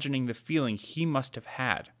 and imagining the feeling he must have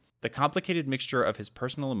had, the complicated mixture of his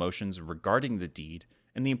personal emotions regarding the deed,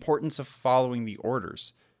 and the importance of following the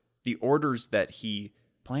orders that he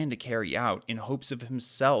planned to carry out in hopes of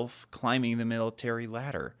himself climbing the military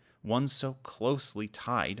ladder, one so closely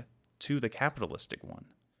tied to the capitalistic one.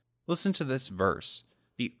 Listen to this verse.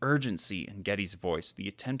 The urgency in Getty's voice, the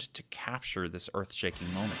attempt to capture this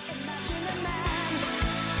earth-shaking moment. Imagine a man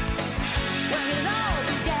when it all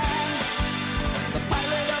began. The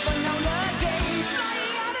pilot of Enola Gay,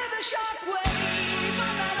 flying out of the shockwave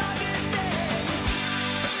on that August day.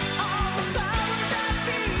 All the powers that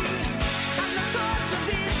be and the courts of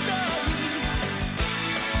history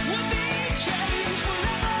would be changed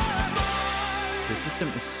forevermore. The system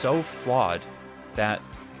is so flawed that,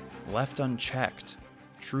 left unchecked,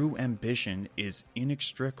 true ambition is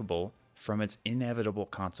inextricable from its inevitable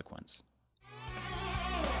consequence.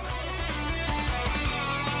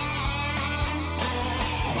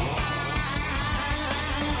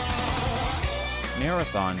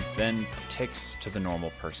 Marathon then ticks to the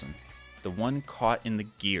normal person, the one caught in the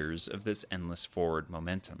gears of this endless forward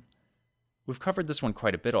momentum. We've covered this one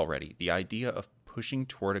quite a bit already, the idea of pushing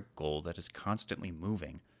toward a goal that is constantly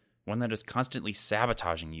moving, one that is constantly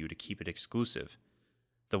sabotaging you to keep it exclusive,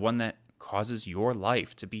 the one that causes your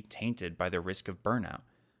life to be tainted by the risk of burnout,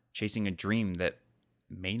 chasing a dream that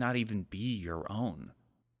may not even be your own.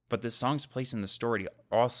 But this song's place in the story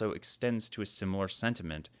also extends to a similar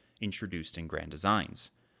sentiment introduced in Grand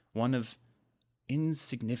Designs, one of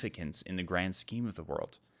insignificance in the grand scheme of the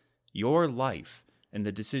world. Your life and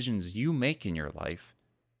the decisions you make in your life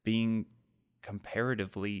being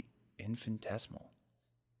comparatively infinitesimal.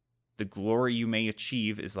 The glory you may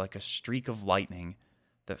achieve is like a streak of lightning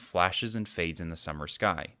that flashes and fades in the summer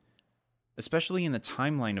sky. Especially in the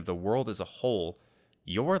timeline of the world as a whole,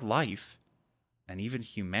 your life, and even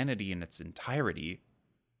humanity in its entirety,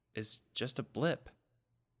 is just a blip.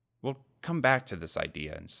 We'll come back to this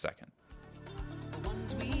idea in a second. The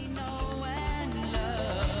ones we know and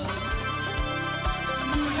love.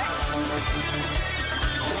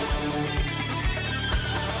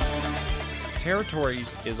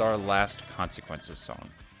 Territories is our last Consequences song.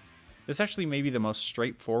 This actually may be the most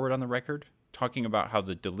straightforward on the record, talking about how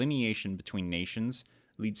the delineation between nations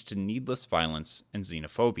leads to needless violence and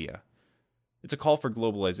xenophobia. It's a call for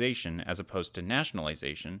globalization as opposed to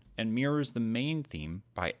nationalization, and mirrors the main theme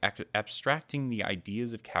by abstracting the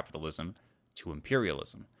ideas of capitalism to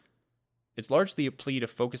imperialism. It's largely a plea to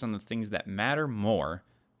focus on the things that matter more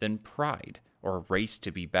than pride or a race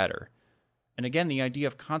to be better. And again, the idea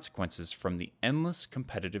of consequences from the endless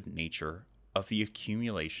competitive nature of the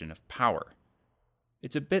accumulation of power.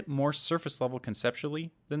 It's a bit more surface level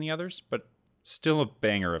conceptually than the others, but still a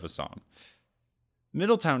banger of a song.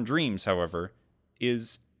 Middletown Dreams, however,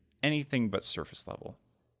 is anything but surface level.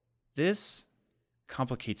 This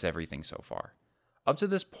complicates everything so far. Up to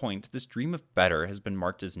this point, this dream of better has been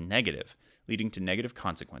marked as negative, leading to negative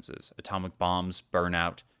consequences: atomic bombs,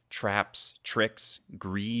 burnout, traps, tricks,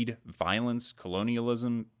 greed, violence,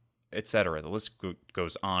 colonialism, etc. The list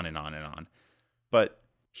goes on and on and on. But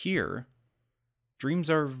here, dreams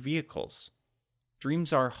are vehicles.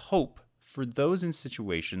 Dreams are hope for those in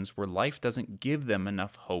situations where life doesn't give them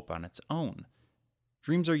enough hope on its own.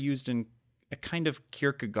 Dreams are used in a kind of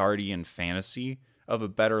Kierkegaardian fantasy of a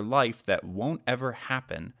better life that won't ever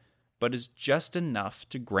happen, but is just enough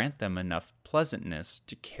to grant them enough pleasantness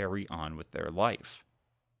to carry on with their life.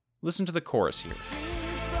 Listen to the chorus here.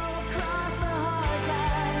 Dreams flow across the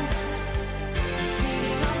heartland,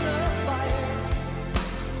 feeding on the fires.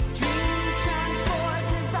 Dreams transport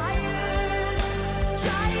desires,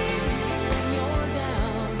 drive you when you're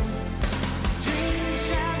down. Dreams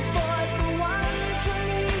transport the ones who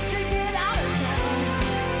need to get out of town,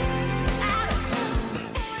 out of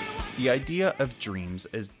town. The idea of dreams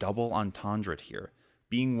is double entendre here,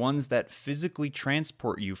 being ones that physically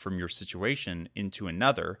transport you from your situation into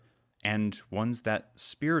another, and ones that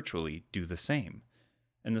spiritually do the same.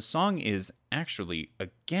 And the song is actually,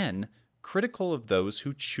 again, critical of those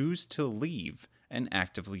who choose to leave and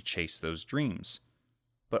actively chase those dreams,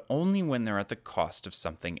 but only when they're at the cost of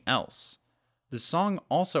something else. The song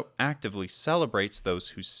also actively celebrates those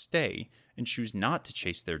who stay and choose not to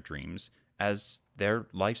chase their dreams, as their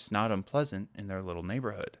life's not unpleasant in their little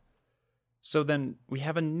neighborhood. So then we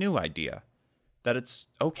have a new idea, that it's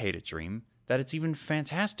okay to dream, that it's even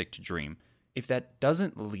fantastic to dream, if that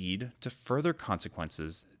doesn't lead to further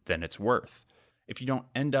consequences than it's worth. If you don't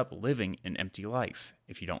end up living an empty life,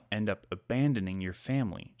 if you don't end up abandoning your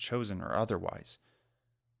family, chosen or otherwise.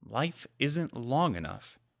 Life isn't long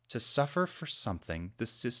enough to suffer for something the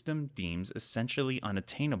system deems essentially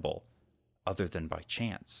unattainable, other than by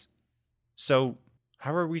chance. So,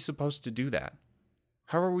 how are we supposed to do that?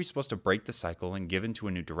 How are we supposed to break the cycle and give into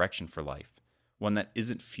a new direction for life, one that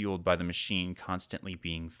isn't fueled by the machine constantly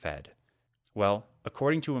being fed? Well,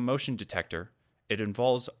 according to Emotion Detector, it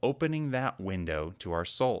involves opening that window to our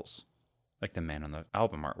souls, like the man on the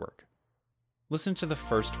album artwork. Listen to the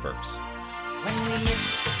first verse. When we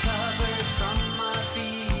lift the covers from our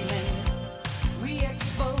feelings, we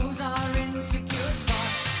expose our insecure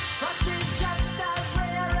spots. Trust is just as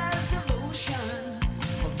rare as devotion.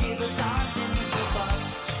 Forgive us our cynical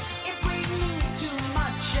thoughts. If we need too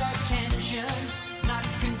much attention, not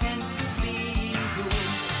content with being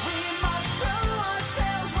good, we must throw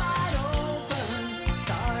ourselves wide open,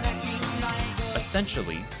 start acting like a...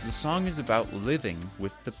 Essentially, the song is about living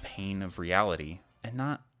with the pain of reality and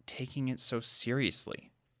not taking it so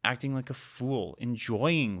seriously, acting like a fool,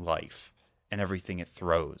 enjoying life and everything it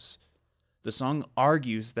throws. The song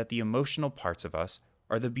argues that the emotional parts of us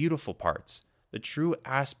are the beautiful parts, the true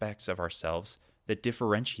aspects of ourselves that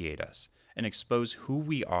differentiate us and expose who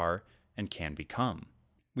we are and can become.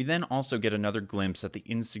 We then also get another glimpse at the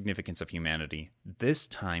insignificance of humanity, this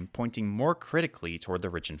time pointing more critically toward the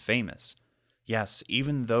rich and famous. Yes,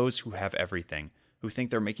 even those who have everything, who think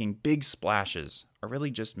they're making big splashes, are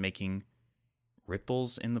really just making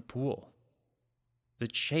ripples in the pool. The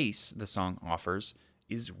chase the song offers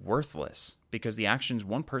is worthless because the actions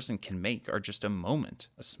one person can make are just a moment,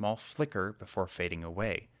 a small flicker before fading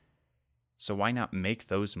away. So why not make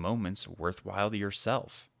those moments worthwhile to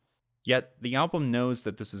yourself? Yet, the album knows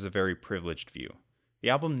that this is a very privileged view. The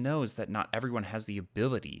album knows that not everyone has the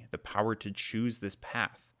ability, the power to choose this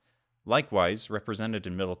path. Likewise, represented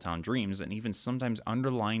in Middletown Dreams and even sometimes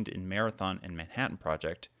underlined in Marathon and Manhattan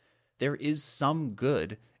Project, there is some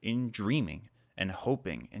good in dreaming and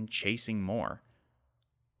hoping and chasing more.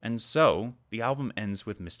 And so, the album ends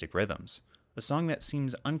with Mystic Rhythms, a song that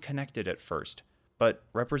seems unconnected at first, but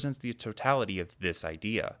represents the totality of this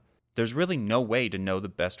idea. There's really no way to know the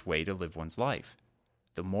best way to live one's life.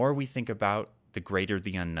 The more we think about, the greater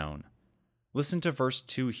the unknown. Listen to verse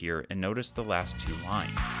 2 here and notice the last two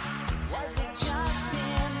lines. Was it just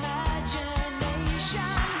imagination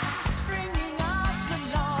stringing us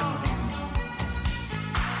along?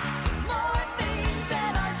 More things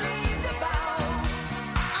that are dreamed about,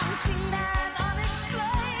 unseen and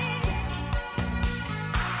unexplained.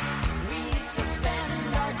 We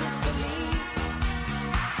suspend our disbelief.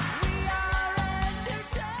 We are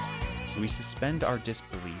entertained. We suspend our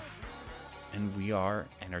disbelief, and we are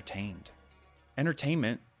entertained.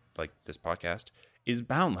 Entertainment, like this podcast, is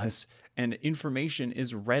boundless and information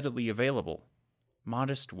is readily available.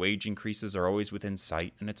 Modest wage increases are always within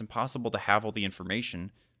sight, and it's impossible to have all the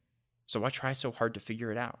information, so why try so hard to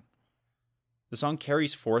figure it out? The song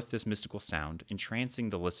carries forth this mystical sound, entrancing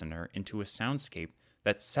the listener into a soundscape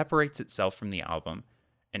that separates itself from the album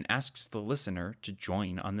and asks the listener to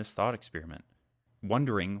join on this thought experiment,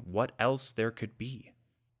 wondering what else there could be.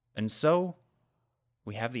 And so,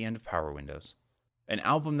 we have the end of Power Windows, an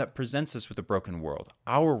album that presents us with a broken world,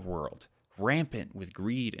 our world, rampant with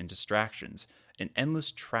greed and distractions, an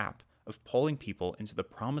endless trap of pulling people into the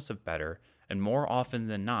promise of better, and more often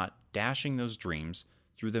than not, dashing those dreams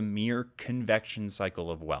through the mere convection cycle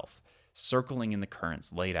of wealth, circling in the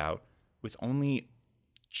currents laid out with only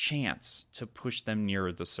chance to push them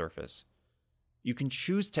nearer the surface. You can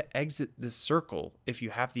choose to exit this circle if you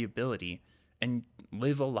have the ability and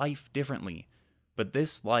live a life differently. But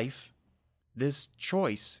this life, this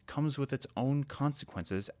choice, comes with its own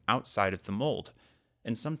consequences outside of the mold.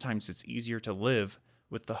 And sometimes it's easier to live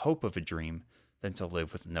with the hope of a dream than to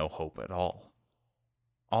live with no hope at all.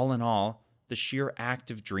 All in all, the sheer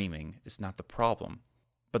act of dreaming is not the problem,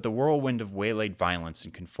 but the whirlwind of waylaid violence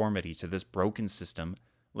and conformity to this broken system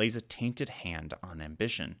lays a tainted hand on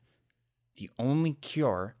ambition. The only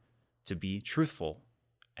cure to be truthful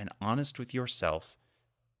and honest with yourself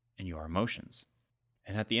and your emotions.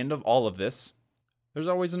 And at the end of all of this, there's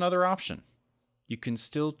always another option. You can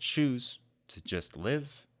still choose to just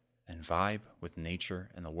live and vibe with nature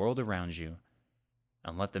and the world around you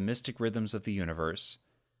and let the mystic rhythms of the universe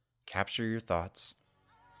capture your thoughts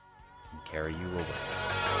and carry you away.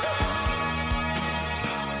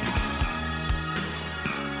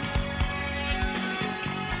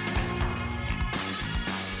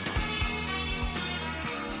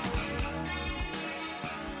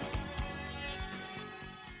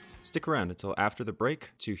 Stick around until after the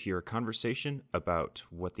break to hear a conversation about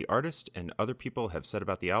what the artist and other people have said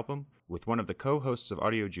about the album with one of the co-hosts of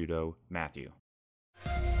Audio Judo, Matthew.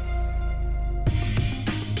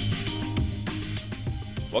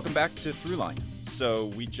 Welcome back to Throughline. So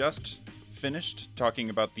we just finished talking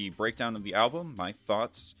about the breakdown of the album, my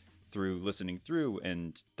thoughts through listening through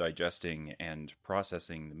and digesting and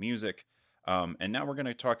processing the music. And now we're going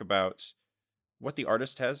to talk about what the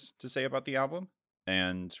artist has to say about the album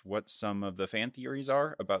and what some of the fan theories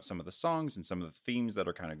are about some of the songs and some of the themes that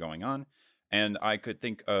are kind of going on. And I could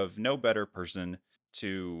think of no better person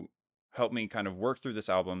to help me kind of work through this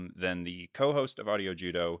album than the co-host of Audio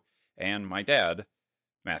Judo and my dad,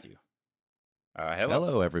 Matthew.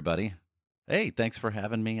 Hello, everybody. Hey, thanks for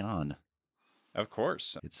having me on. Of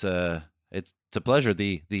course. It's a pleasure.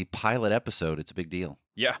 The pilot episode, it's a big deal.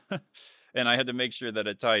 Yeah. And I had to make sure that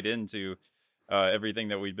it tied into everything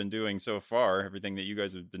that we've been doing so far, everything that you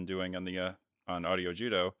guys have been doing on the on Audio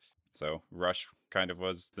Judo. So Rush kind of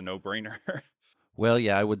was the no-brainer. Well,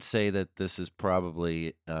 yeah, I would say that this is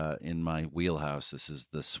probably in my wheelhouse. This is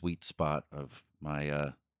the sweet spot of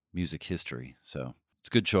my music history. So it's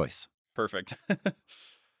a good choice. Perfect.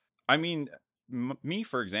 I mean, me,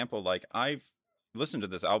 for example, like I've listened to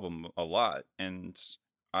this album a lot and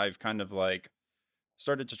I've kind of like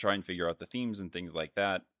started to try and figure out the themes and things like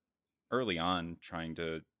that early on, trying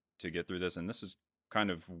to get through this. And this is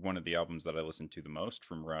kind of one of the albums that I listened to the most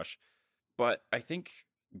from Rush. But I think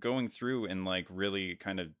going through and like really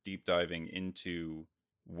kind of deep diving into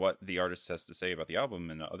what the artist has to say about the album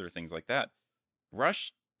and other things like that,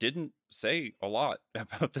 Rush didn't say a lot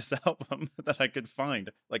about this album that I could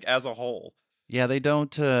find, like as a whole. Yeah, they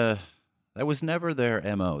don't, that was never their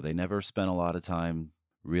MO. They never spent a lot of time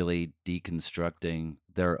really deconstructing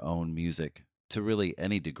their own music to really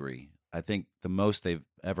any degree. I think the most they've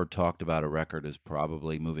ever talked about a record is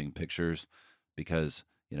probably Moving Pictures because,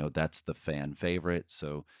 you know, that's the fan favorite.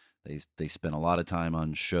 So they spent a lot of time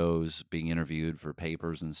on shows, being interviewed for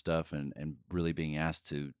papers and stuff, and really being asked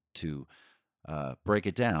to break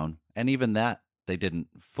it down. And even that they didn't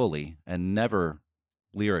fully, and never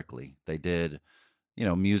lyrically. They did, you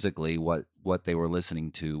know, musically what they were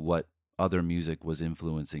listening to, what other music was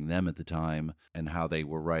influencing them at the time, and how they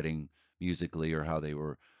were writing musically or how they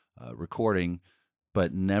were recording,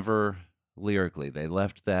 but never lyrically. They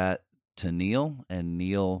left that to Neil, and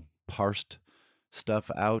Neil parsed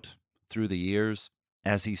stuff out through the years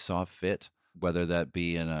as he saw fit, whether that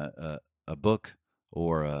be in a book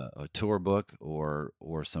or a tour book or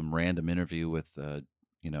some random interview with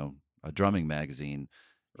you know, a drumming magazine.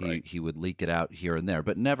 Right. He would leak it out here and there,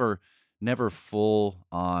 but never full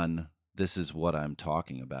on, this is what I'm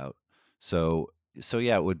talking about. So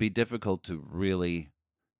yeah, it would be difficult to really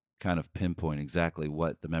kind of pinpoint exactly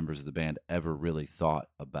what the members of the band ever really thought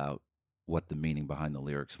about what the meaning behind the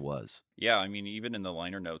lyrics was. Yeah, I mean, even in the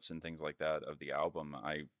liner notes and things like that of the album,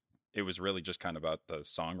 it was really just kind of about the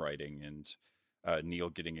songwriting and Neil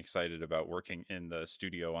getting excited about working in the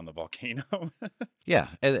studio on the volcano. Yeah,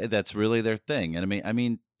 and that's really their thing. And I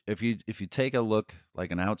mean, if you take a look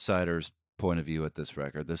like an outsider's point of view at this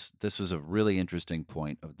record, this was a really interesting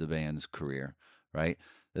point of the band's career, right?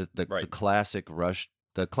 The Right. classic Rush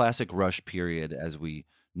period as we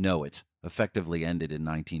know it effectively ended in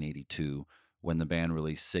 1982 when the band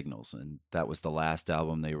released Signals, and that was the last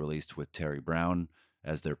album they released with Terry Brown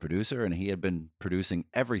as their producer, and he had been producing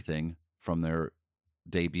everything from their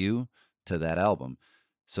debut to that album.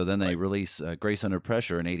 So then they Right. release Grace Under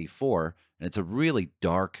Pressure in '84, and it's a really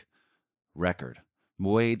dark record,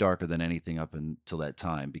 way darker than anything up until that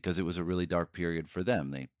time because it was a really dark period for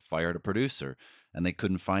them. They fired a producer and they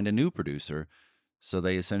couldn't find a new producer, so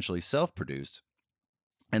they essentially self produced.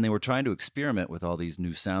 And they were trying to experiment with all these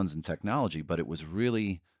new sounds and technology, but it was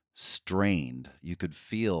really strained. You could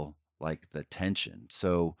feel like the tension.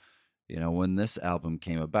 So, when this album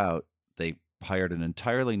came about, they hired an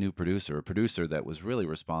entirely new producer, a producer that was really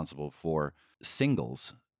responsible for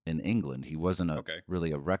singles in England. He wasn't Okay.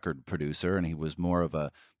 really a record producer, and he was more of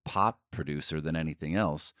a pop producer than anything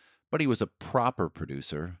else, but he was a proper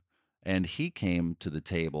producer, and he came to the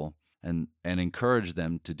table and encouraged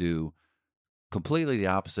them to do completely the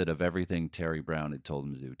opposite of everything Terry Brown had told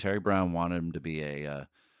him to do. Terry Brown wanted him to be a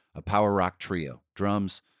power rock trio,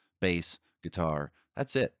 drums, bass, guitar.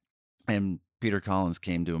 That's it. And Peter Collins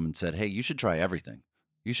came to him and said, "Hey, you should try everything.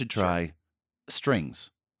 You should Sure. try strings,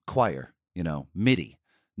 choir, MIDI,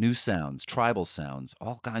 new sounds, tribal sounds,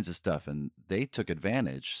 all kinds of stuff." And they took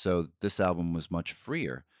advantage. So this album was much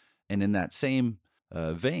freer. And in that same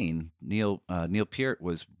vein, Neil Peart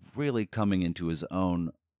was really coming into his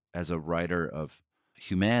own as a writer of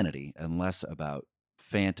humanity and less about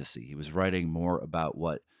fantasy. He was writing more about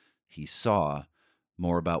what he saw,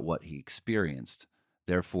 more about what he experienced.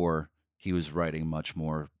 Therefore, he was writing much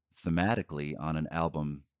more thematically on an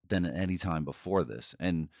album than at any time before this.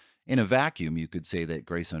 And in a vacuum, you could say that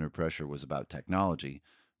Grace Under Pressure was about technology,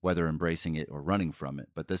 whether embracing it or running from it.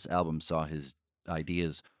 But this album saw his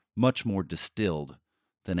ideas much more distilled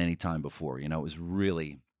than any time before. It was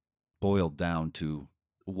really boiled down to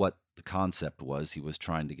what the concept was he was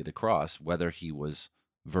trying to get across, whether he was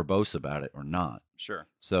verbose about it or not. Sure.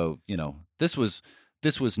 So, this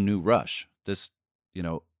was new Rush. This,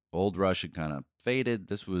 old Rush had kind of faded.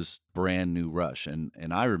 This was brand new Rush. And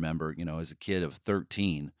I remember, as a kid of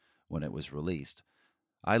 13 when it was released,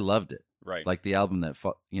 I loved it. Right. Like the album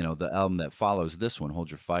the album that follows this one,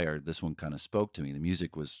 Hold Your Fire, this one kind of spoke to me. The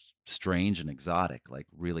music was strange and exotic, like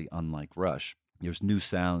really unlike Rush. There's new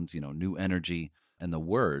sounds, new energy, and the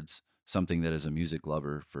words, something that as a music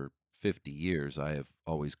lover for 50 years I have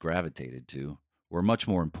always gravitated to, were much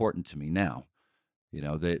more important to me now.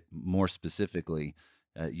 That more specifically,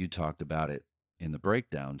 you talked about it in the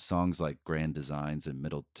breakdown. Songs like Grand Designs and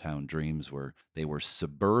Middletown Dreams were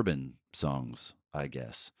suburban songs, I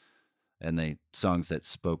guess, and they songs that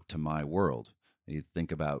spoke to my world. You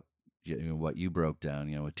think about what you broke down,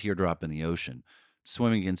 a teardrop in the ocean,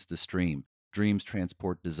 swimming against the stream, dreams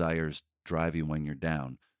transport desires, drive you when you're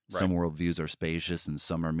down. Some Right. worldviews are spacious and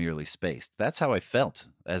some are merely spaced. That's how I felt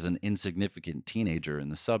as an insignificant teenager in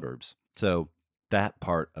the suburbs. So that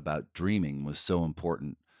part about dreaming was so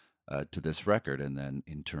important to this record and then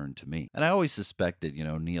in turn to me. And I always suspected,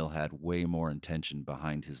 Neil had way more intention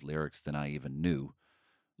behind his lyrics than I even knew,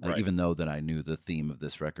 Right. even though that I knew the theme of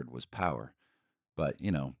this record was power. But,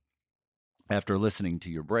 after listening to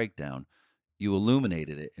your breakdown, you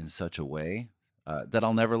illuminated it in such a way that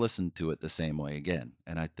I'll never listen to it the same way again.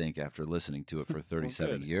 And I think after listening to it for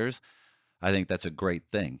 37 good. years, I think that's a great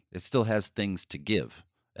thing. It still has things to give.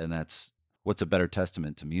 And that's what's a better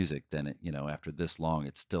testament to music than it, after this long,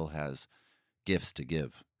 it still has gifts to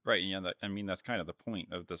give. Right. Yeah. I mean, that's kind of the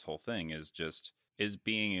point of this whole thing is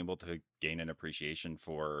being able to gain an appreciation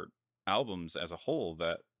for albums as a whole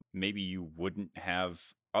that maybe you wouldn't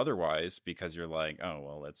have otherwise because you're like, oh,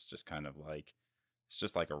 well, it's just kind of like, it's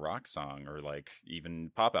just like a rock song or like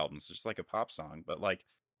even pop albums, just like a pop song. But like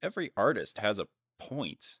every artist has a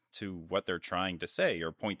point to what they're trying to say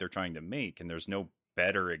or point they're trying to make. And there's no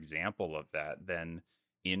better example of that than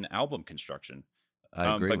in album construction.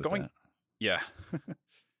 I agree But with going, that. yeah,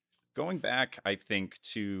 going back, I think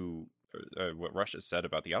to what Rush has said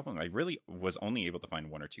about the album, I really was only able to find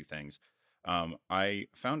one or two things. I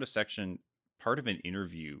found a section, part of an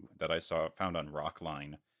interview that I found on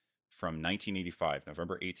Rockline from 1985,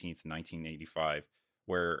 November 18th, 1985,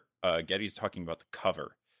 where Getty's talking about the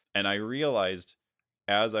cover. And I realized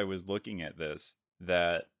as I was looking at this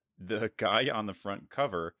that the guy on the front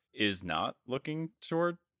cover is not looking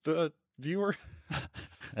toward the viewer.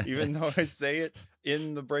 Even though I say it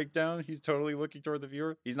in the breakdown, he's totally looking toward the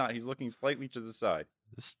viewer. He's not. He's looking slightly to the side.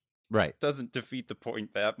 Right. Doesn't defeat the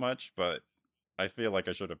point that much, but I feel like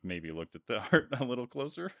I should have maybe looked at the art a little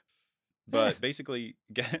closer. But basically,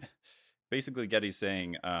 Getty's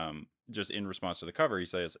saying, just in response to the cover, he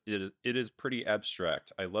says, it is pretty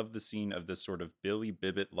abstract. I love the scene of this sort of Billy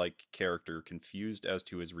Bibbit-like character confused as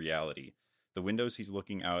to his reality. The windows he's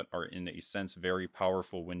looking out are in a sense very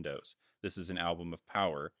powerful windows. This is an album of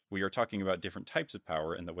power. We are talking about different types of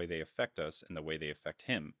power and the way they affect us and the way they affect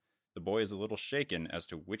him. The boy is a little shaken as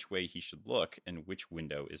to which way he should look and which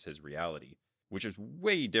window is his reality, which is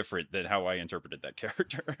way different than how I interpreted that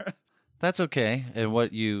character. That's okay. And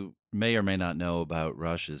what you may or may not know about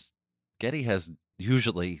Rush is Getty has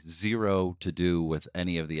usually zero to do with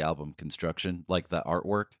any of the album construction, like the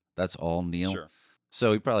artwork. That's all Neil. Sure.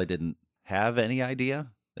 So he probably didn't have any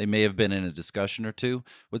idea. They may have been in a discussion or two.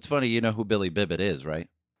 What's funny, you know who Billy Bibbit is, right?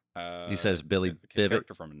 He says Billy the Bibbit.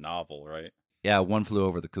 character from a novel, right? Yeah, One Flew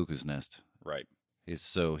Over the Cuckoo's Nest. Right.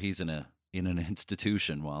 He's in an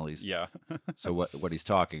institution while he's Yeah. so what he's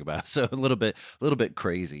talking about. So a little bit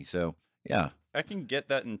crazy. So yeah. I can get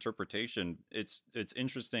that interpretation. It's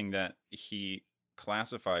interesting that he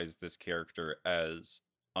classifies this character as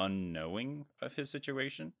unknowing of his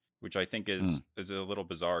situation, which I think is a little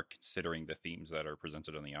bizarre considering the themes that are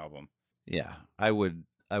presented on the album. Yeah. I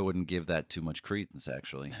wouldn't give that too much credence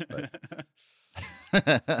actually.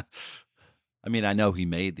 But I mean, I know he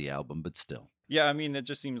made the album, but still. Yeah, I mean, it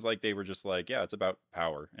just seems like they were just like, yeah, it's about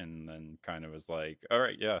power, and then kind of was like, all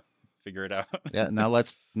right, yeah, figure it out. Yeah, now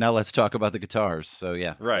let's talk about the guitars. So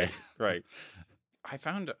yeah. Right. I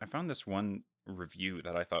found this one review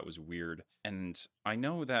that I thought was weird, and I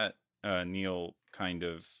know that Neil kind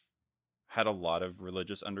of had a lot of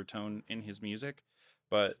religious undertone in his music,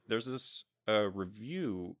 but there's this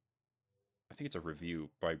review. I think it's a review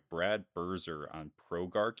by Brad Berzer on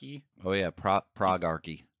Progarchy. Oh yeah,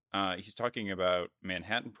 Progarchy. He's talking about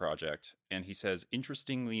Manhattan Project, and he says,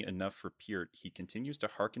 interestingly enough for Peart, he continues to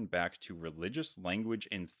harken back to religious language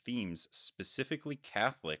and themes, specifically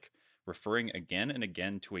Catholic, referring again and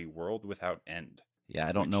again to a world without end. Yeah,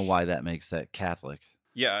 I don't know why that makes that Catholic.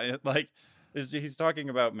 Yeah, he's talking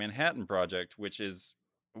about Manhattan Project, which is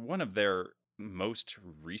one of their most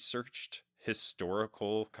researched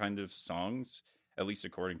historical kind of songs, at least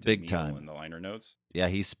according to Big Neil time. in the liner notes. Yeah,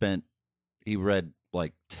 he read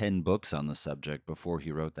like 10 books on the subject before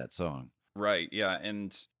he wrote that song. Right, yeah,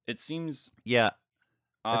 and it seems it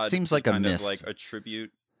seems to like a kind miss. of like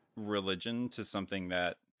attribute religion to something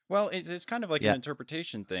that, well, it's kind of like Yeah. an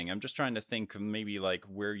interpretation thing. I'm just trying to think of maybe like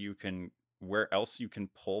where else you can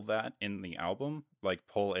pull that in the album, like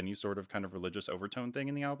pull any sort of kind of religious overtone thing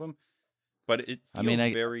in the album. But it feels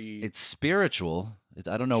very... It's spiritual.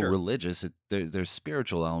 I don't know, Sure. religious. There's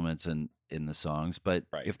spiritual elements in the songs, but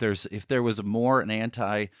Right. if there was an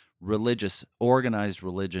anti-religious, organized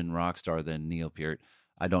religion rock star than Neil Peart,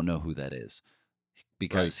 I don't know who that is,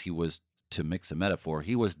 because he was, to mix a metaphor,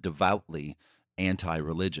 he was devoutly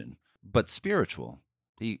anti-religion, but spiritual.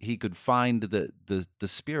 He could find the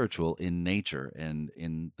spiritual in nature and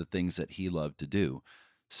in the things that he loved to do.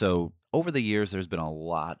 So over the years, there's been a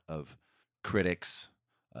lot of critics,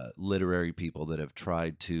 literary people that have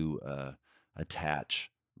tried to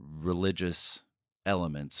attach religious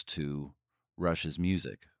elements to Rush's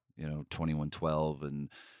music, 2112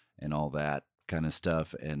 and all that kind of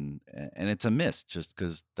stuff, and it's a miss just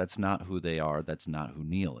because that's not who they are. That's not who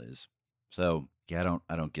Neil is. So yeah,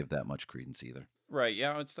 I don't give that much credence either. Right,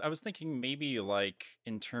 yeah, I was thinking maybe like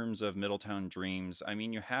in terms of Middletown Dreams. I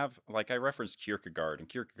mean, you have, like, I referenced Kierkegaard, and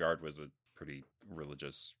Kierkegaard was a pretty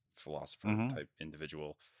religious philosopher type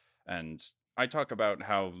individual, and I talk about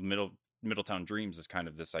how Middletown Dreams is kind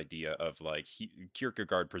of this idea of like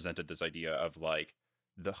Kierkegaard presented this idea of like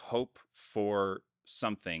the hope for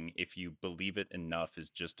something, if you believe it enough, is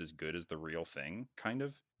just as good as the real thing, kind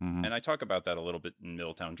of. And I talk about that a little bit in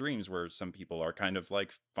Middletown Dreams, where some people are kind of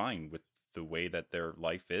like fine with the way that their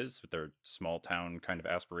life is, with their small town kind of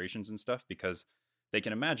aspirations and stuff, because they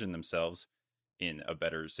can imagine themselves in a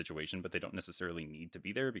better situation, but they don't necessarily need to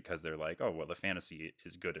be there because they're like, oh, well, the fantasy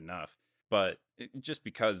is good enough. But just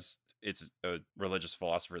because it's a religious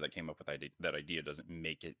philosopher that came up with that idea doesn't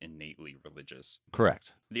make it innately religious.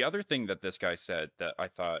 Correct. The other thing that this guy said that I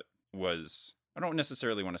thought was, I don't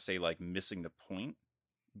necessarily want to say like missing the point,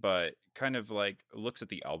 but kind of like looks at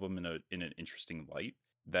the album in an interesting light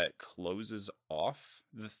that closes off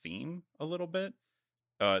the theme a little bit.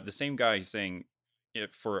 The same guy saying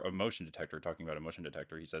it for Emotion Detector, talking about Emotion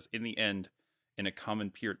Detector, he says, in the end, in a common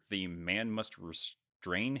peer theme, man must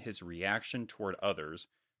restrain his reaction toward others,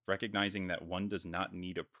 recognizing that one does not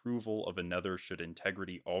need approval of another should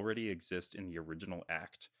integrity already exist in the original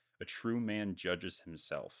act. A true man judges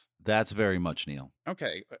himself. That's very much Neil.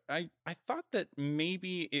 Okay, I thought that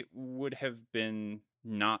maybe it would have been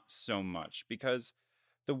not so much, because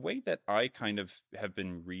the way that I kind of have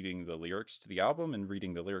been reading the lyrics to the album and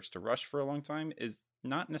reading the lyrics to Rush for a long time is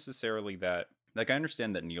not necessarily that. Like, I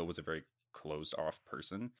understand that Neil was a very closed off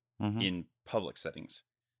person Mhm. in public settings,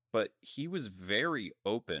 but he was very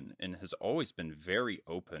open and has always been very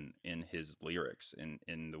open in his lyrics,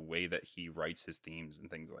 in the way that he writes his themes and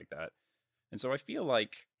things like that. And so I feel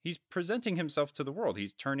like he's presenting himself to the world.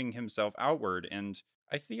 He's turning himself outward. And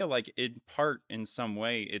I feel like, in part, in some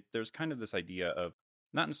way, there's kind of this idea of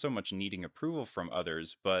not so much needing approval from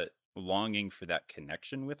others, but longing for that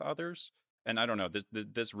connection with others. And I don't know,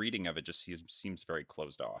 this reading of it just seems very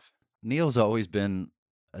closed off. Neil's always been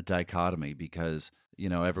a dichotomy because,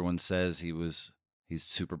 everyone says he's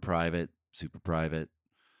super private,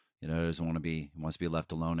 doesn't want to he wants to be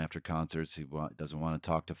left alone after concerts. He doesn't want to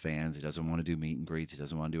talk to fans. He doesn't want to do meet and greets. He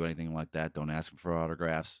doesn't want to do anything like that. Don't ask him for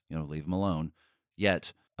autographs. Leave him alone.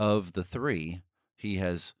 Yet, of the three, he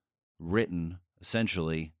has written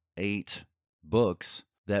essentially 8 books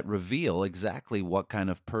that reveal exactly what kind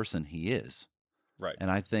of person he is. Right. And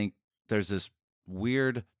I think there's this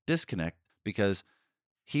weird disconnect because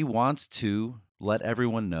he wants to let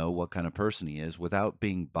everyone know what kind of person he is without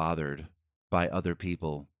being bothered by other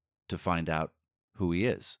people to find out who he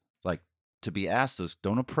is. Like, to be asked those,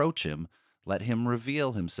 don't approach him. Let him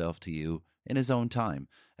reveal himself to you in his own time,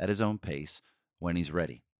 at his own pace, when he's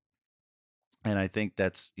ready. And I think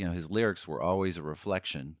that's, his lyrics were always a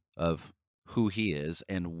reflection of who he is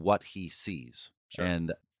and what he sees. Sure.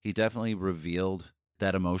 And he definitely revealed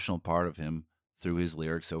that emotional part of him through his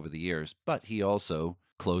lyrics over the years, but he also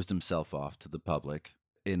closed himself off to the public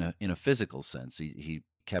in a physical sense. He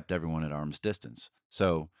kept everyone at arm's distance.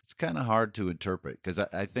 So it's kind of hard to interpret because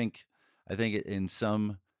I think in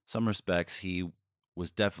some respects he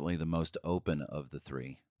was definitely the most open of the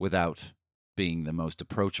three without being the most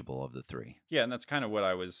approachable of the three. Yeah, and that's kind of what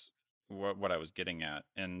I was getting at.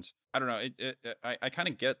 And I don't know, I kind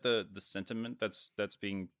of get the sentiment that's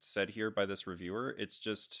being said here by this reviewer. It's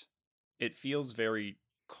just, it feels very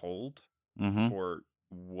cold for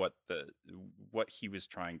what he was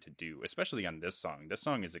trying to do, especially on this song. This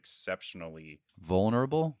song is exceptionally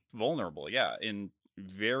vulnerable, yeah, and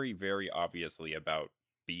very, very obviously about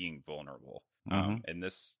being vulnerable. And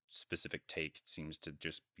this specific take seems to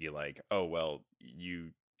just be like, oh, well,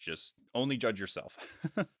 you just only judge yourself.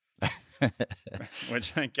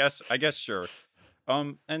 Which I guess sure.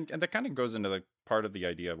 And that kind of goes into the part of the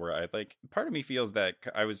idea where part of me feels that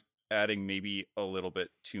I was adding maybe a little bit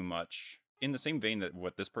too much, in the same vein that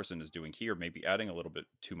what this person is doing here, maybe adding a little bit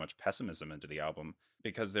too much pessimism into the album,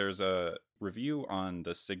 because there's a review on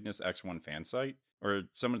the Cygnus X1 fan site where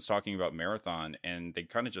someone's talking about Marathon, and they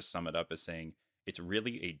kind of just sum it up as saying, it's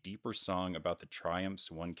really a deeper song about the triumphs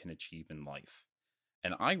one can achieve in life.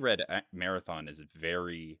 And I read Marathon as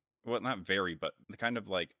very, well, not very, but kind of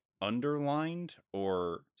like underlined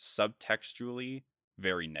or subtextually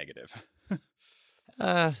very negative.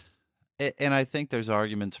 And I think there's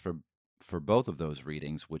arguments for both of those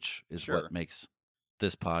readings, which is Sure. what makes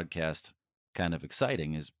this podcast kind of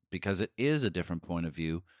exciting, is because it is a different point of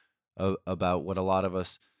view about what a lot of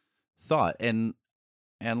us thought. And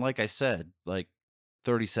like I said, like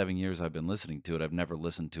 37 years I've been listening to it, I've never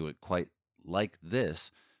listened to it quite like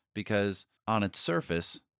this, because on its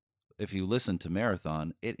surface, if you listen to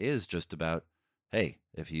Marathon, it is just about, hey,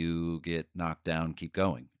 if you get knocked down, keep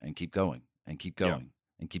going and keep going and keep going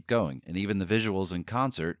and keep going. And even the visuals in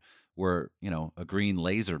concert were, a green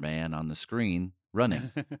laser man on the screen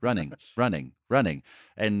running, running, running, running.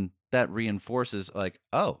 And that reinforces like,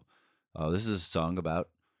 oh, this is a song about,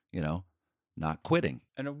 not quitting.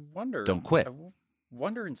 And I wonder, Don't quit.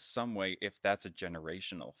 Wonder in some way if that's a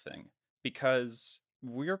generational thing, because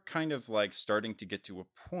we're kind of like starting to get to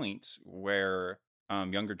a point where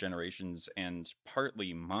younger generations, and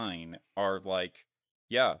partly mine, are like,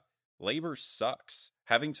 yeah, labor sucks.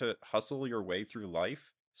 Having to hustle your way through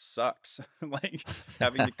life sucks. Like,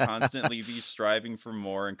 having to constantly be striving for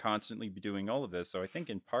more and constantly be doing all of this. So I think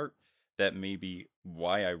in part that may be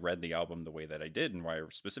why I read the album the way that I did, and why I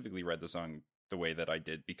specifically read the song the way that I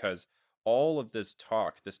did, because all of this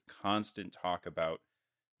talk, this constant talk about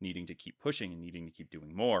needing to keep pushing and needing to keep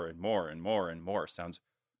doing more and more and more and more sounds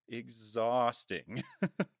exhausting.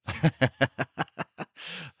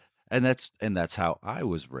 And that's how I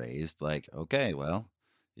was raised. Like, okay, well,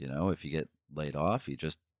 if you get laid off, you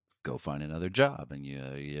just go find another job, and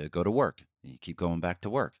you go to work, and you keep going back to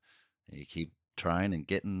work, and you keep trying and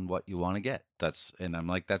getting what you want to get. And I'm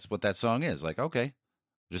like, that's what that song is. Like, okay,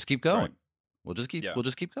 just keep going. Right. Yeah. We'll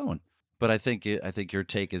just keep going. But I think your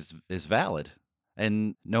take is valid.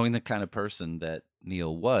 And knowing the kind of person that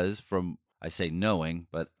Neil was, from, I say knowing,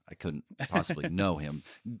 but I couldn't possibly know him,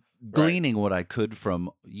 gleaning what I could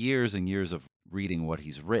from years and years of reading what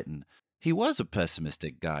he's written, he was a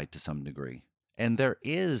pessimistic guy to some degree. And there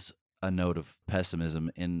is a note of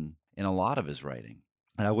pessimism in a lot of his writing.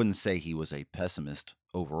 And I wouldn't say he was a pessimist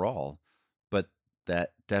overall, but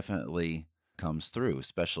that definitely comes through,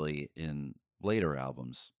 especially in later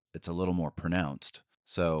albums. It's a little more pronounced.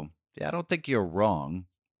 So, yeah, I don't think you're wrong.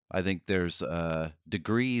 I think there's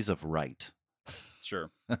degrees of right.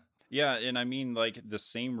 Sure. Yeah, and I mean, like, the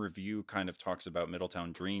same review kind of talks about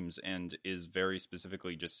Middletown Dreams and is very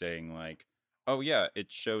specifically just saying, like, oh, yeah,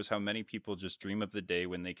 it shows how many people just dream of the day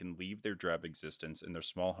when they can leave their drab existence in their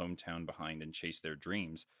small hometown behind and chase their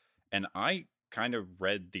dreams. And I kind of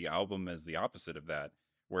read the album as the opposite of that,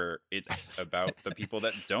 where it's about the people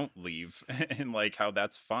that don't leave and, like, how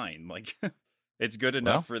that's fine. Like, it's good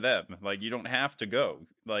enough Well, for them. Like, you don't have to go.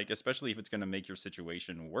 Like, especially if it's going to make your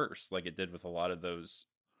situation worse, like it did with a lot of those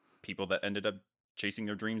people that ended up chasing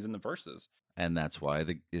their dreams in the verses. and that's why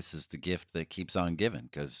this is the gift that keeps on giving,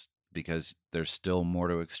 because there's still more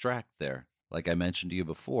to extract there. Like I mentioned to you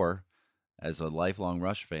before, as a lifelong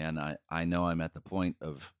Rush fan, I know I'm at the point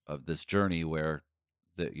of this journey where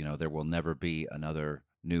there will never be another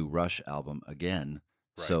new Rush album again.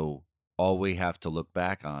 Right. So all we have to look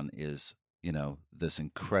back on is, this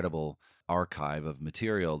incredible archive of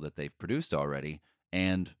material that they've produced already,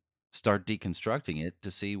 and start deconstructing it to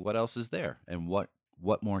see what else is there and what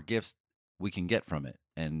more gifts we can get from it.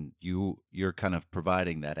 And you're kind of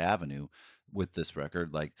providing that avenue with this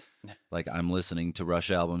record. Like I'm listening to Rush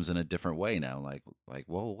albums in a different way now. Like,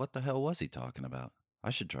 well, what the hell was he talking about? I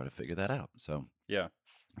should try to figure that out. So, Yeah.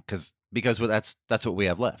 because that's what we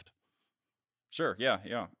have left. Sure. Yeah.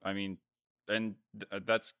 Yeah. I mean, and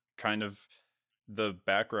that's kind of the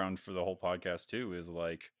background for the whole podcast too, is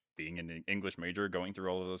like being an English major, going through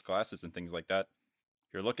all of those classes and things like that.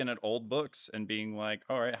 You're looking at old books and being like,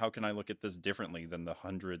 all right, how can I look at this differently than the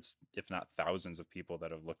hundreds, if not thousands of people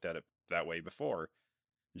that have looked at it that way before?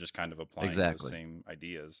 And just kind of applying those Exactly. same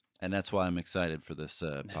ideas. And that's why I'm excited for this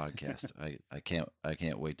podcast. I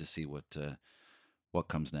can't wait to see what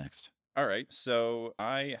comes next. All right. So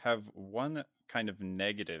I have one kind of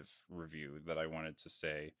negative review that I wanted to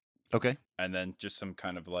say, Okay. and then just some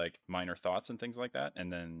kind of like minor thoughts and things like that.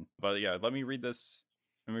 And then, but yeah, let me read this.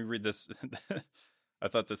 I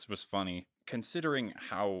thought this was funny, considering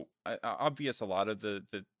how obvious a lot of the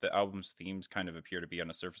album's themes kind of appear to be on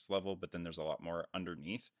a surface level, but then there's a lot more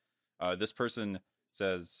underneath. This person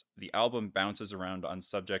says the album bounces around on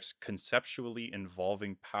subjects conceptually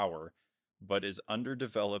involving power, but is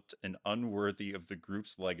underdeveloped and unworthy of the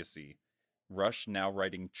group's legacy. Rush now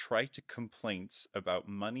writing trite complaints about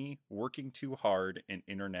money, working too hard, and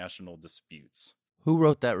international disputes. Who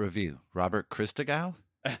wrote that review? Robert Christgau?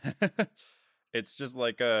 It's just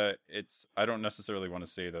like I don't necessarily want to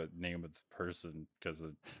say the name of the person because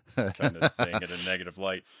of kind of saying it in a negative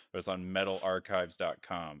light, but it's on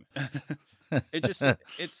metalarchives.com. It just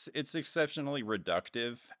it's exceptionally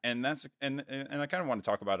reductive, and that's and I kind of want to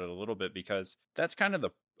talk about it a little bit, because that's kind of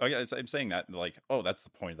I'm saying that like, oh, that's the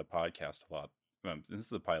point of the podcast a lot. This is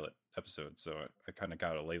the pilot episode, so I kind of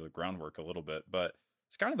got to lay the groundwork a little bit, but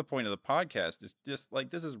it's kind of the point of the podcast, is just like,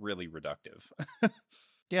 this is really reductive.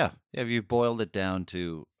 Yeah. Yeah. You boiled it down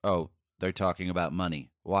to, oh, they're talking about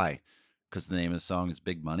money. Why? Because the name of the song is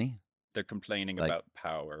Big Money? They're complaining Like- about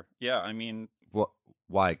power. Yeah, I mean, What?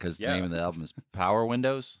 Why? Because the name Yeah. of the album is Power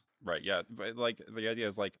Windows? right, yeah, but like the idea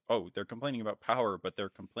is like, oh, they're complaining about power, but they're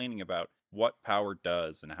complaining about what power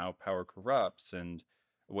does and how power corrupts and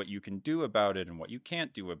what you can do about it and what you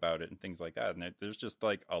can't do about it and things like that. And there's just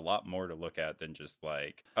like a lot more to look at than just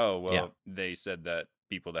like, oh, well, Yeah. they said that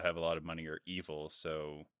people that have a lot of money are evil,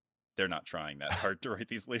 so they're not trying that hard to write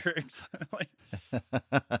these lyrics.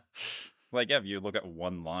 Like, yeah, if you look at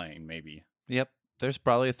one line, maybe. Yep. There's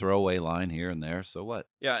probably a throwaway line here and there. So what?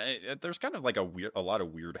 Yeah, there's kind of like a lot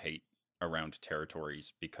of weird hate around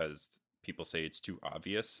Territories because people say it's too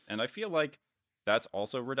obvious, and I feel like that's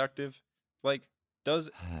also reductive. Like,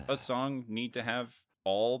 does a song need to have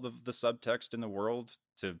all the subtext in the world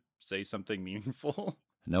to say something meaningful?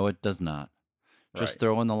 No, it does not. Just Right.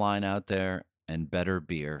 throwing the line out there, and better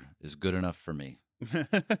beer is good enough for me.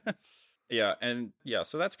 Yeah, and yeah,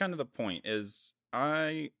 so that's kind of the point, is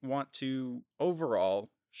I want to overall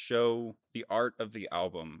show the art of the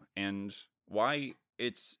album and why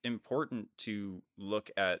it's important to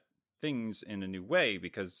look at things in a new way,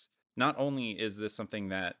 because not only is this something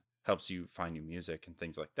that helps you find new music and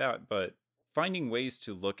things like that, but finding ways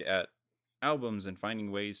to look at albums and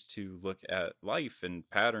finding ways to look at life and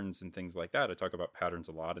patterns and things like that. I talk about patterns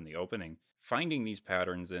a lot in the opening. Finding these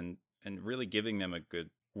patterns and really giving them a good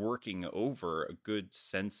working over, a good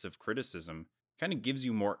sense of criticism, kind of gives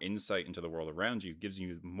you more insight into the world around you, gives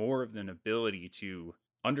you more of an ability to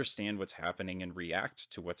understand what's happening and react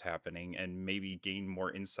to what's happening, and maybe gain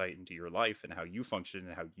more insight into your life and how you function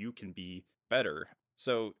and how you can be better.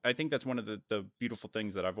 So I think that's one of the beautiful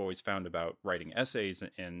things that I've always found about writing essays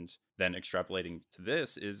and then extrapolating to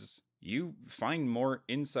this is you find more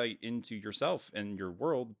insight into yourself and your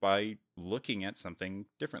world by looking at something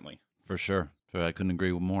differently. For sure. I couldn't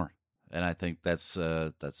agree with more. And I think that's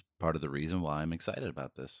part of the reason why I'm excited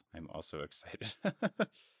about this. I'm also excited.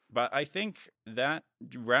 But I think that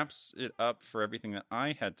wraps it up for everything that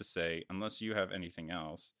I had to say, unless you have anything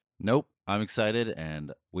else. Nope, I'm excited,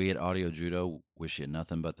 and we at Audio Judo wish you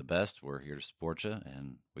nothing but the best. We're here to support you,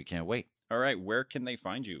 and we can't wait. All right, where can they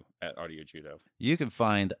find you at Audio Judo? You can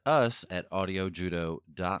find us at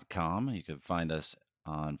audiojudo.com. You can find us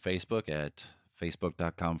on Facebook at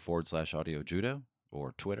facebook.com/audiojudo,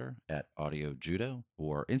 or Twitter at audiojudo,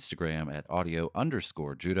 or Instagram at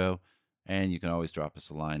audio_judo. And you can always drop us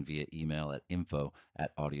a line via email at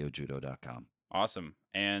info@audiojudo.com. Awesome.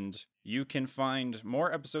 And you can find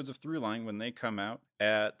more episodes of Throughline when they come out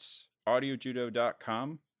at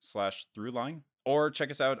audiojudo.com/throughline, or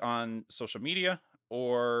check us out on social media,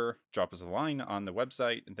 or drop us a line on the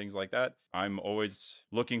website and things like that. I'm always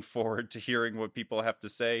looking forward to hearing what people have to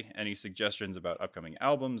say, any suggestions about upcoming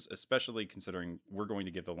albums, especially considering we're going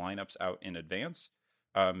to give the lineups out in advance.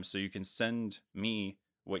 So you can send me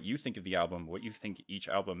what you think of the album, what you think each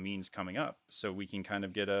album means coming up, so we can kind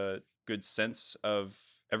of get a good sense of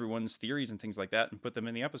everyone's theories and things like that and put them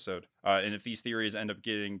in the episode. And if these theories end up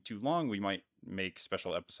getting too long, we might make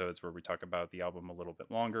special episodes where we talk about the album a little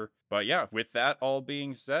bit longer. But yeah, with that all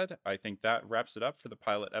being said, I think that wraps it up for the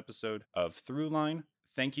pilot episode of Throughline.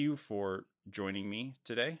 Thank you for joining me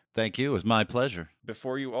today. Thank you. It was my pleasure.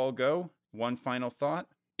 Before you all go, one final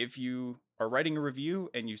thought. If you are writing a review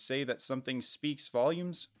and you say that something speaks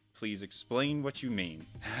volumes, please explain what you mean.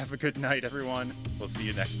 Have a good night, everyone. We'll see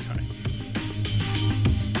you next time.